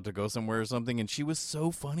when we're about to go somewhere or something, and she was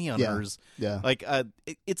so funny on hers. Yeah. Like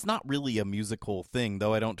it's not really a musical thing,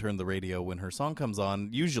 though. I don't turn the radio when her song comes on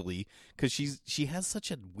usually because she has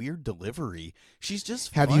such a weird delivery. She's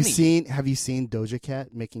just Have funny. you seen Doja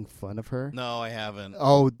Cat making fun of her? No, I haven't.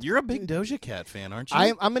 Oh, You're a big Doja Cat fan, aren't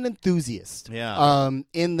you? I'm an enthusiast. Yeah.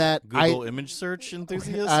 In that Google image search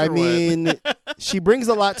enthusiast. I or what? mean, she brings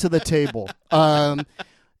a lot to the table.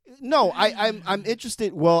 No, I'm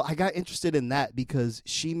interested. Well, I got interested in that because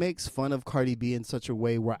she makes fun of Cardi B in such a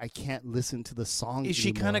way where I can't listen to the song. Is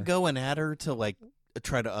she kind anymore. of going at her to like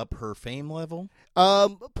try to up her fame level?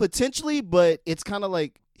 Potentially, but it's kind of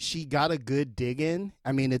like she got a good dig in.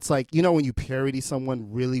 I mean, it's like, you know, when you parody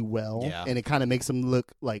someone really well, Yeah. and it kind of makes them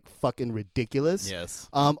look like fucking ridiculous. Yes.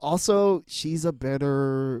 Also, she's a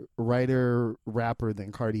better writer rapper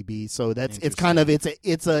than Cardi B, so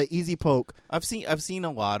it's a easy poke. I've seen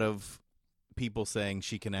a lot of people saying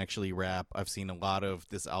she can actually rap. I've seen a lot of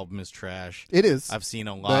this album is trash. It is. I've seen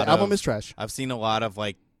a lot. The album is trash. I've seen a lot of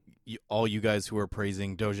like all you guys who are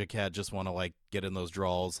praising Doja Cat just want to like get in those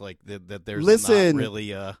draws, like that. There's Listen. not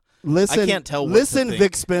really Listen, I can't tell what Listen, to think.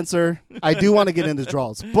 Vic Spencer. I do want to get into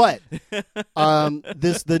draws, but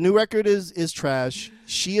the new record is trash.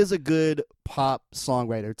 She is a good pop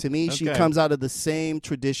songwriter. To me, she Okay. comes out of the same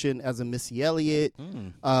tradition as a Missy Elliott,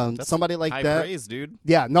 That's somebody like high that. praise, dude.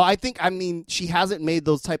 Yeah, no, I mean, she hasn't made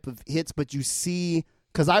those type of hits, but you see,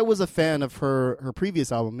 because I was a fan of her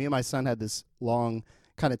previous album. Me and my son had this long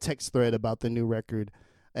kind of text thread about the new record.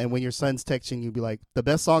 And when your son's texting, you'd be like, the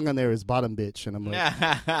best song on there is Bottom Bitch. And I'm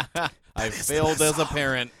like, I failed as a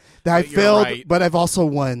parent. I but you're failed, right. but I've also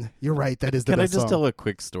won. You're right. That is the Can I best just song. tell a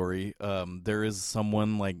quick story? There is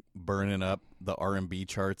someone like burning up the R&B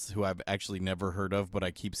charts who I've actually never heard of, but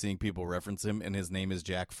I keep seeing people reference him, and his name is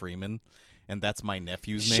Jack Freeman, and that's my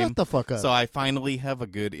nephew's name. Shut the fuck up. So I finally have a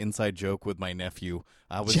good inside joke with my nephew.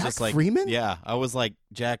 I was Jack just like, Freeman? Yeah, I was like,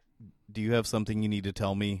 Jack, do you have something you need to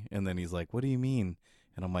tell me? And then he's like, what do you mean?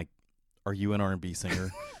 And I'm like, are you an R&B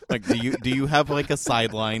singer? Like, do you have like a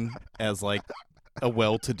sideline as like a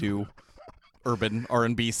well-to-do urban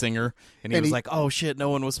R&B singer? And he was like, oh shit, no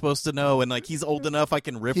one was supposed to know. And like, he's old enough, I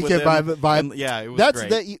can riff He with can him. vibe. And, yeah, it was That's great.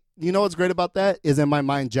 that. You know what's great about that is in my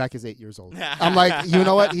mind, Jack is 8 years old. I'm like, you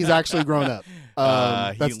know what? He's actually grown up.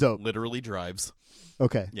 That's he dope. Literally drives.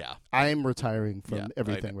 Okay. Yeah. I am retiring from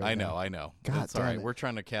everything right I now. know. God It's all damn right. it. We're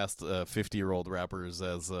trying to cast 50-year-old rappers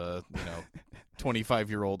as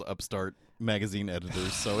 25-year-old upstart magazine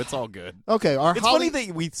editors, so it's all good. Okay. It's funny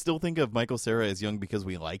that we still think of Michael Cera as young because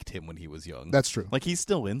we liked him when he was young. That's true. Like, he's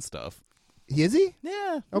still in stuff. Is he?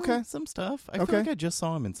 Yeah. Okay. Some stuff. I Okay. feel like I just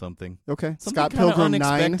saw him in something. Okay. Something Scott kinda Pilgrim 9.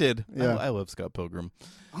 unexpected. Yeah. I love Scott Pilgrim.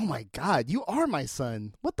 Oh my God, you are my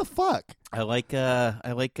son. What the fuck? I like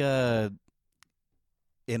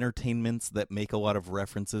entertainments that make a lot of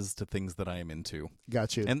references to things that I am into.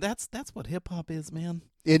 Got you. And that's what hip hop is, man.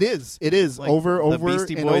 It is. It is Like, over the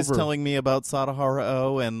Beastie and Boys over. telling me about Sadahara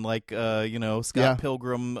O and like Scott Yeah.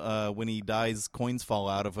 Pilgrim when he dies, coins fall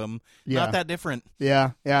out of him. Yeah. Not that different.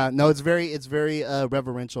 Yeah. No, it's very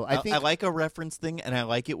reverential. I think I like a reference thing, and I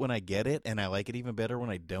like it when I get it, and I like it even better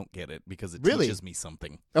when I don't get it because it Really? teaches me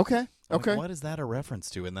something. Okay. I'm Okay. like, what is that a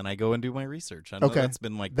reference to? And then I go and do my research. I know Okay. that's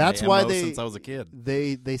been like That's my why MO they- since I was a kid.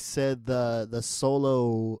 They said the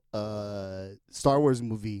solo Star Wars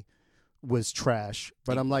movie was trash,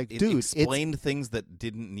 but I'm like, It dude, it's explained things that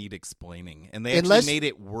didn't need explaining, and they Unless- actually made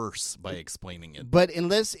it worse by explaining it. but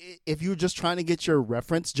if you're just trying to get your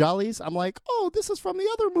reference jollies, I'm like, oh, this is from the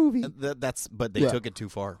other movie. But they Yeah. took it too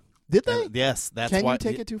far. Did they? Yes, that's Can why. you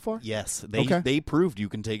take it too far? Yes, Okay. they proved you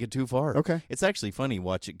can take it too far. Okay. It's actually funny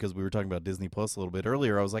watching because we were talking about Disney Plus a little bit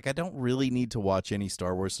earlier. I was like, I don't really need to watch any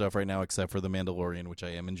Star Wars stuff right now except for The Mandalorian, which I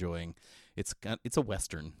am enjoying. It's a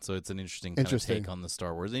Western, so it's an interesting kind of take on the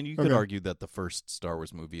Star Wars. And you could Okay. argue that the first Star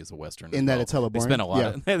Wars movie is a Western. In as that well. it's hella They boring. spent a lot Yeah.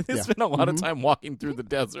 of they Yeah. spent a lot of Mhm. time walking through the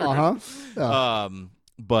desert. Uh-huh.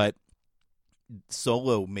 But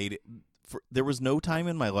Solo made it. There was no time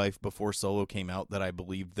in my life before Solo came out that I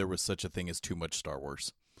believed there was such a thing as too much Star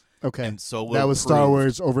Wars. Okay. And Solo That was Star proved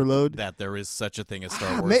Wars overload. that there is such a thing as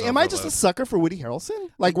Star Wars. Am I just a overload. sucker for Woody Harrelson?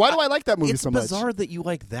 Like, why do I like that movie It's so much? bizarre that you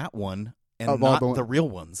like that one and Of all not the- the real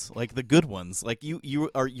ones, like the good ones. Like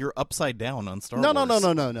you're upside down on Star No,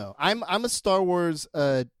 Wars. no. I'm a Star Wars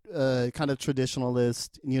kind of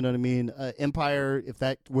traditionalist. You know what I mean? Empire, if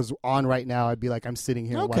that was on right now, I'd be like, I'm sitting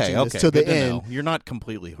here watching this to the end. You're not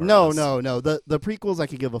completely heartless. No. The prequels I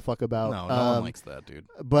could give a fuck about. No one likes that, dude.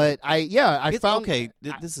 But I found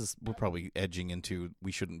we're probably edging into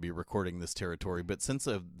we shouldn't be recording this territory. But since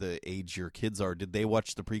of the age your kids are, did they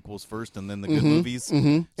watch the prequels first and then the good movies?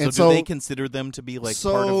 Mm-hmm. So do they consider them to be like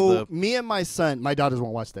part of the? Me and my son, my daughters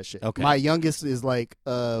won't watch that shit. Okay. My youngest is like,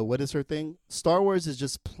 what is her thing? Star Wars is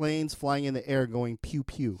just planes flying in the air going pew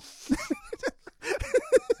pew.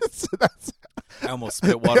 So that's. I almost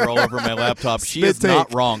spit water all over my laptop. She is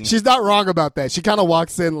not wrong. She's not wrong about that. She kind of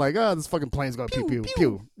walks in like, oh, this fucking plane's going pew, pew,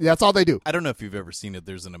 pew. That's all they do. I don't know if you've ever seen it.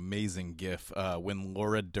 There's an amazing GIF. When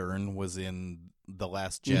Laura Dern was in The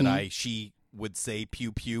Last Jedi, she would say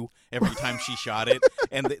pew pew every time she shot it,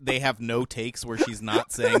 and they have no takes where she's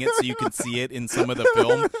not saying it, so you can see it in some of the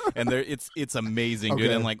film, and it's amazing,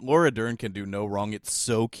 dude. And like Laura Dern can do no wrong. It's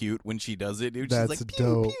so cute when she does it, dude. That's she's like,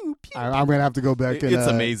 dope. Pew, pew, pew. I'm gonna have to go back and it's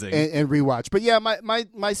amazing and rewatch. But yeah,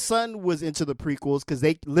 my son was into the prequels because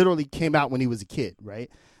they literally came out when he was a kid,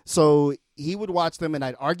 right? So he would watch them, and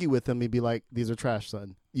I'd argue with him. He'd be like, "These are trash,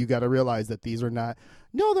 son. You got to realize that these are not.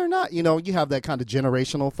 No, they're not. You know, you have that kind of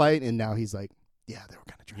generational fight." And now he's like, "Yeah, they were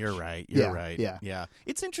kind of trash." You're right. You're right. Yeah.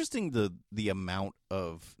 It's interesting the amount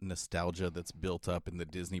of nostalgia that's built up in the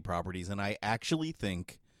Disney properties, and I actually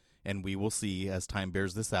think, and we will see as time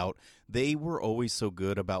bears this out, they were always so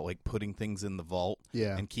good about like putting things in the vault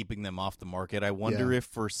and keeping them off the market. I wonder if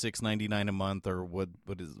for $6.99 a month or what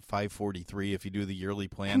is it, $5.43 if you do the yearly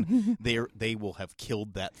plan, they will have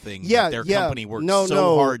killed that thing. Yeah, that their company worked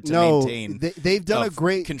so hard to maintain. They've done a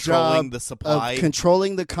great controlling job the supply, of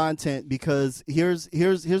controlling the content. Because here's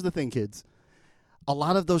the thing, kids. A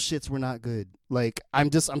lot of those shits were not good. Like,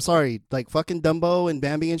 I'm sorry. Like, fucking Dumbo and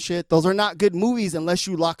Bambi and shit, those are not good movies unless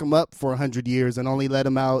you lock them up for 100 years and only let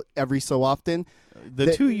them out every so often.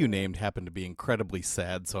 The two you named happen to be incredibly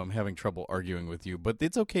sad, so I'm having trouble arguing with you. But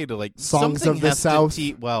it's okay to, like, Songs of the South.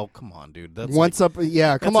 Well, come on, dude. That's come on,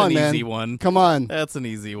 man. That's an easy one. Come on. That's an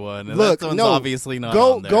easy one. And look, that one's obviously not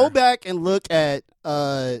on there. Go back and look at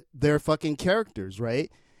their fucking characters,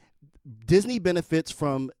 right? Disney benefits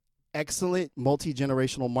from excellent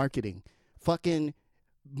multi-generational marketing. Fucking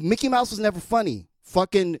Mickey Mouse was never funny.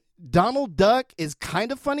 Fucking Donald Duck is kind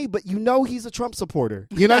of funny, but you know he's a Trump supporter.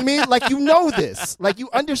 You know what I mean? Like, you know this. Like, you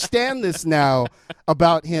understand this now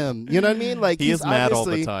about him. You know what I mean? Like, he is mad all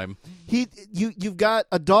the time. You've got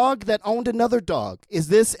a dog that owned another dog. Is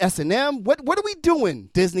this S&M? What are we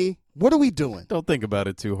doing, Disney? What are we doing? Don't think about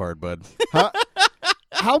it too hard, bud. Huh?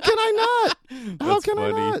 How can I not? How can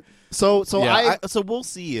I not? So we'll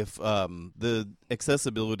see if the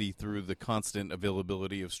accessibility through the constant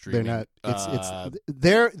availability of streaming. They're not. It's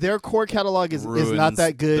their core catalog is not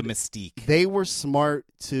that good. The mystique. They were smart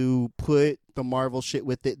to put the Marvel shit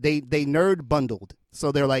with it. They nerd bundled.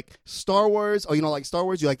 So they're like Star Wars. Oh, you don't like Star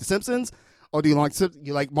Wars? You like The Simpsons? Oh, do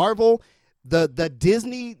you like Marvel? The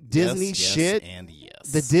Disney shit. And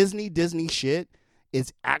yes. The Disney shit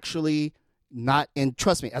is actually not, and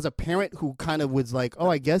trust me, as a parent who kind of was like, oh,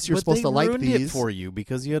 I guess you're supposed to like these. They ruined it for you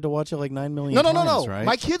because you had to watch it like 9 million times, No. right?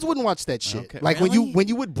 My kids wouldn't watch that shit. Okay. Like really? when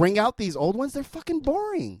you would bring out these old ones, they're fucking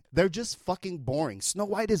boring. They're just fucking boring. Snow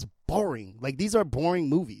White is boring. Like, these are boring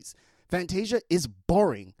movies. Fantasia is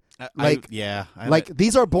boring.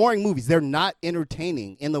 These are boring movies. They're not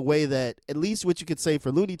entertaining in the way that, at least what you could say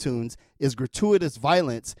for Looney Tunes, is gratuitous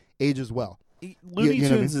violence ages well. Looney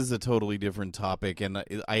Tunes is a totally different topic, and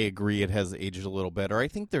I agree it has aged a little better. I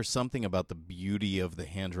think there's something about the beauty of the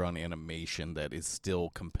hand-drawn animation that is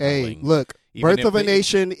still compelling. Hey, look, Birth of a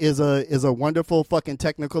Nation is a wonderful fucking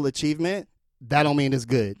technical achievement. That don't mean it's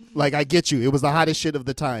good. Like, I get you. It was the hottest shit of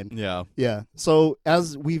the time. Yeah. So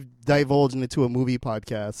as we've divulged into a movie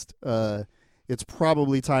podcast, it's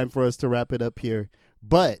probably time for us to wrap it up here.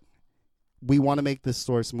 But we want to make this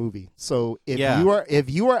Source movie. So if you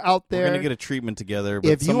are out there, we're gonna get a treatment together.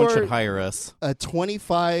 But someone should hire us. A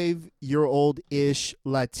 25-year-old-ish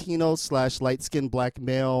Latino / light-skinned black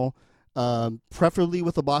male, preferably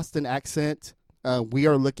with a Boston accent. We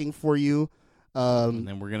are looking for you. And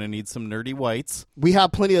then we're gonna need some nerdy whites. We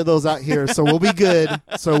have plenty of those out here, so we'll be good.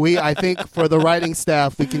 So I think for the writing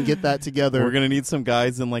staff, we can get that together. We're gonna need some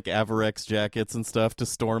guys in like Averex jackets and stuff to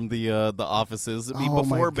storm the offices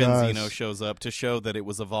before Benzino shows up to show that it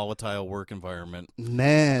was a volatile work environment.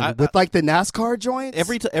 Man, with like the NASCAR joints.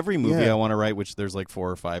 Every movie I want to write, which there's like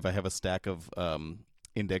 4 or 5, I have a stack of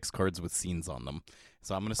index cards with scenes on them.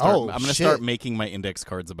 So I'm gonna start making my index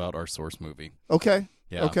cards about our Source movie. Okay.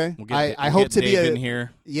 Yeah. Okay. I hope to Dave be in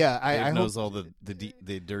here. Yeah. Dave knows all the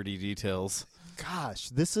dirty details. Gosh,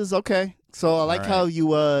 this is okay. So I like how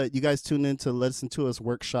you guys tune in to listen to us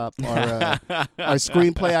workshop our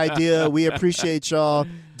screenplay idea. We appreciate y'all.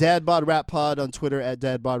 Dad Bod Rap Pod on Twitter at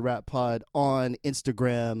Dad Bod Rap Pod, on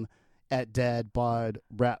Instagram at Dad Bod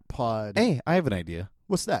Rap Pod. Hey, I have an idea.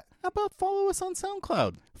 What's that? How about follow us on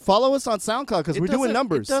SoundCloud? Follow us on SoundCloud because we're doing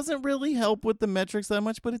numbers. It doesn't really help with the metrics that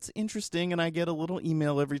much, but it's interesting, and I get a little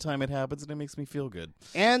email every time it happens, and it makes me feel good.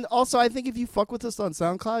 And also, I think if you fuck with us on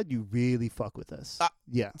SoundCloud, you really fuck with us.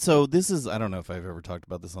 Yeah. So this is, I don't know if I've ever talked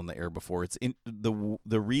about this on the air before. It's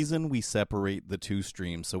the reason we separate the two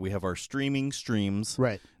streams. So we have our streaming streams.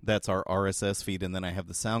 Right. That's our RSS feed, and then I have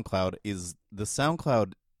the SoundCloud. Is the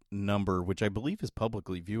SoundCloud number, which I believe is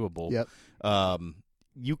publicly viewable. Yep.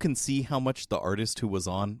 You can see how much the artist who was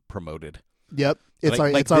on promoted. Yep. It's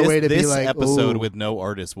it's our way to be like, this episode ooh. with no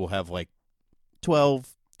artist will have like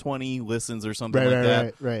 12, 20 listens or something like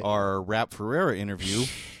that. Right. Our Rap Ferreira interview,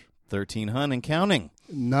 1,300 and counting.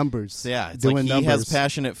 Numbers. So yeah, it's doing like he numbers. has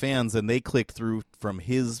passionate fans, and they click through from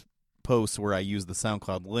his posts where I use the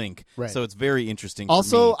SoundCloud link. Right. So it's very interesting.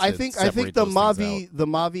 Also, for me to I think the separate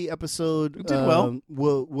Mavi episode did well.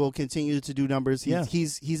 will continue to do numbers. Yeah.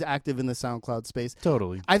 He's active in the SoundCloud space.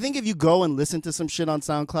 Totally. I think if you go and listen to some shit on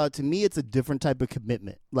SoundCloud, to me, it's a different type of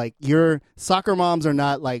commitment. Like, your soccer moms are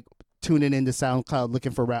not like tuning into SoundCloud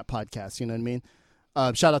looking for rap podcasts. You know what I mean?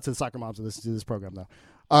 Shout out to the soccer moms who listen to this program, though.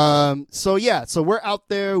 So we're out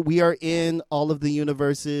there. We are in all of the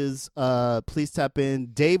universes. Please tap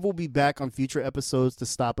in. Dave will be back on future episodes to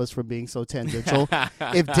stop us from being so tangential.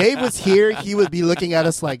 If Dave was here, he would be looking at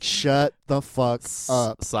us like, shut the fuck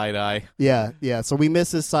up. Side eye. Yeah. So we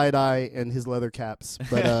miss his side eye and his leather caps,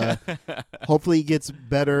 but hopefully he gets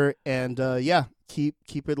better. And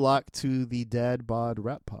keep it locked to the Dad Bod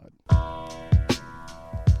Rap Pod.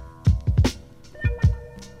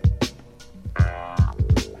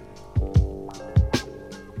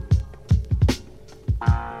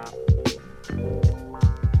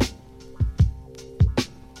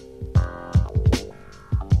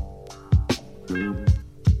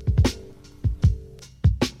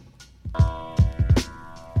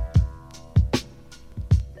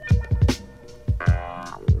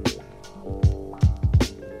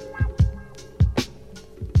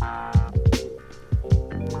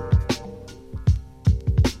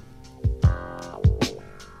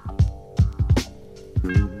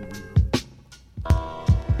 Mm-hmm.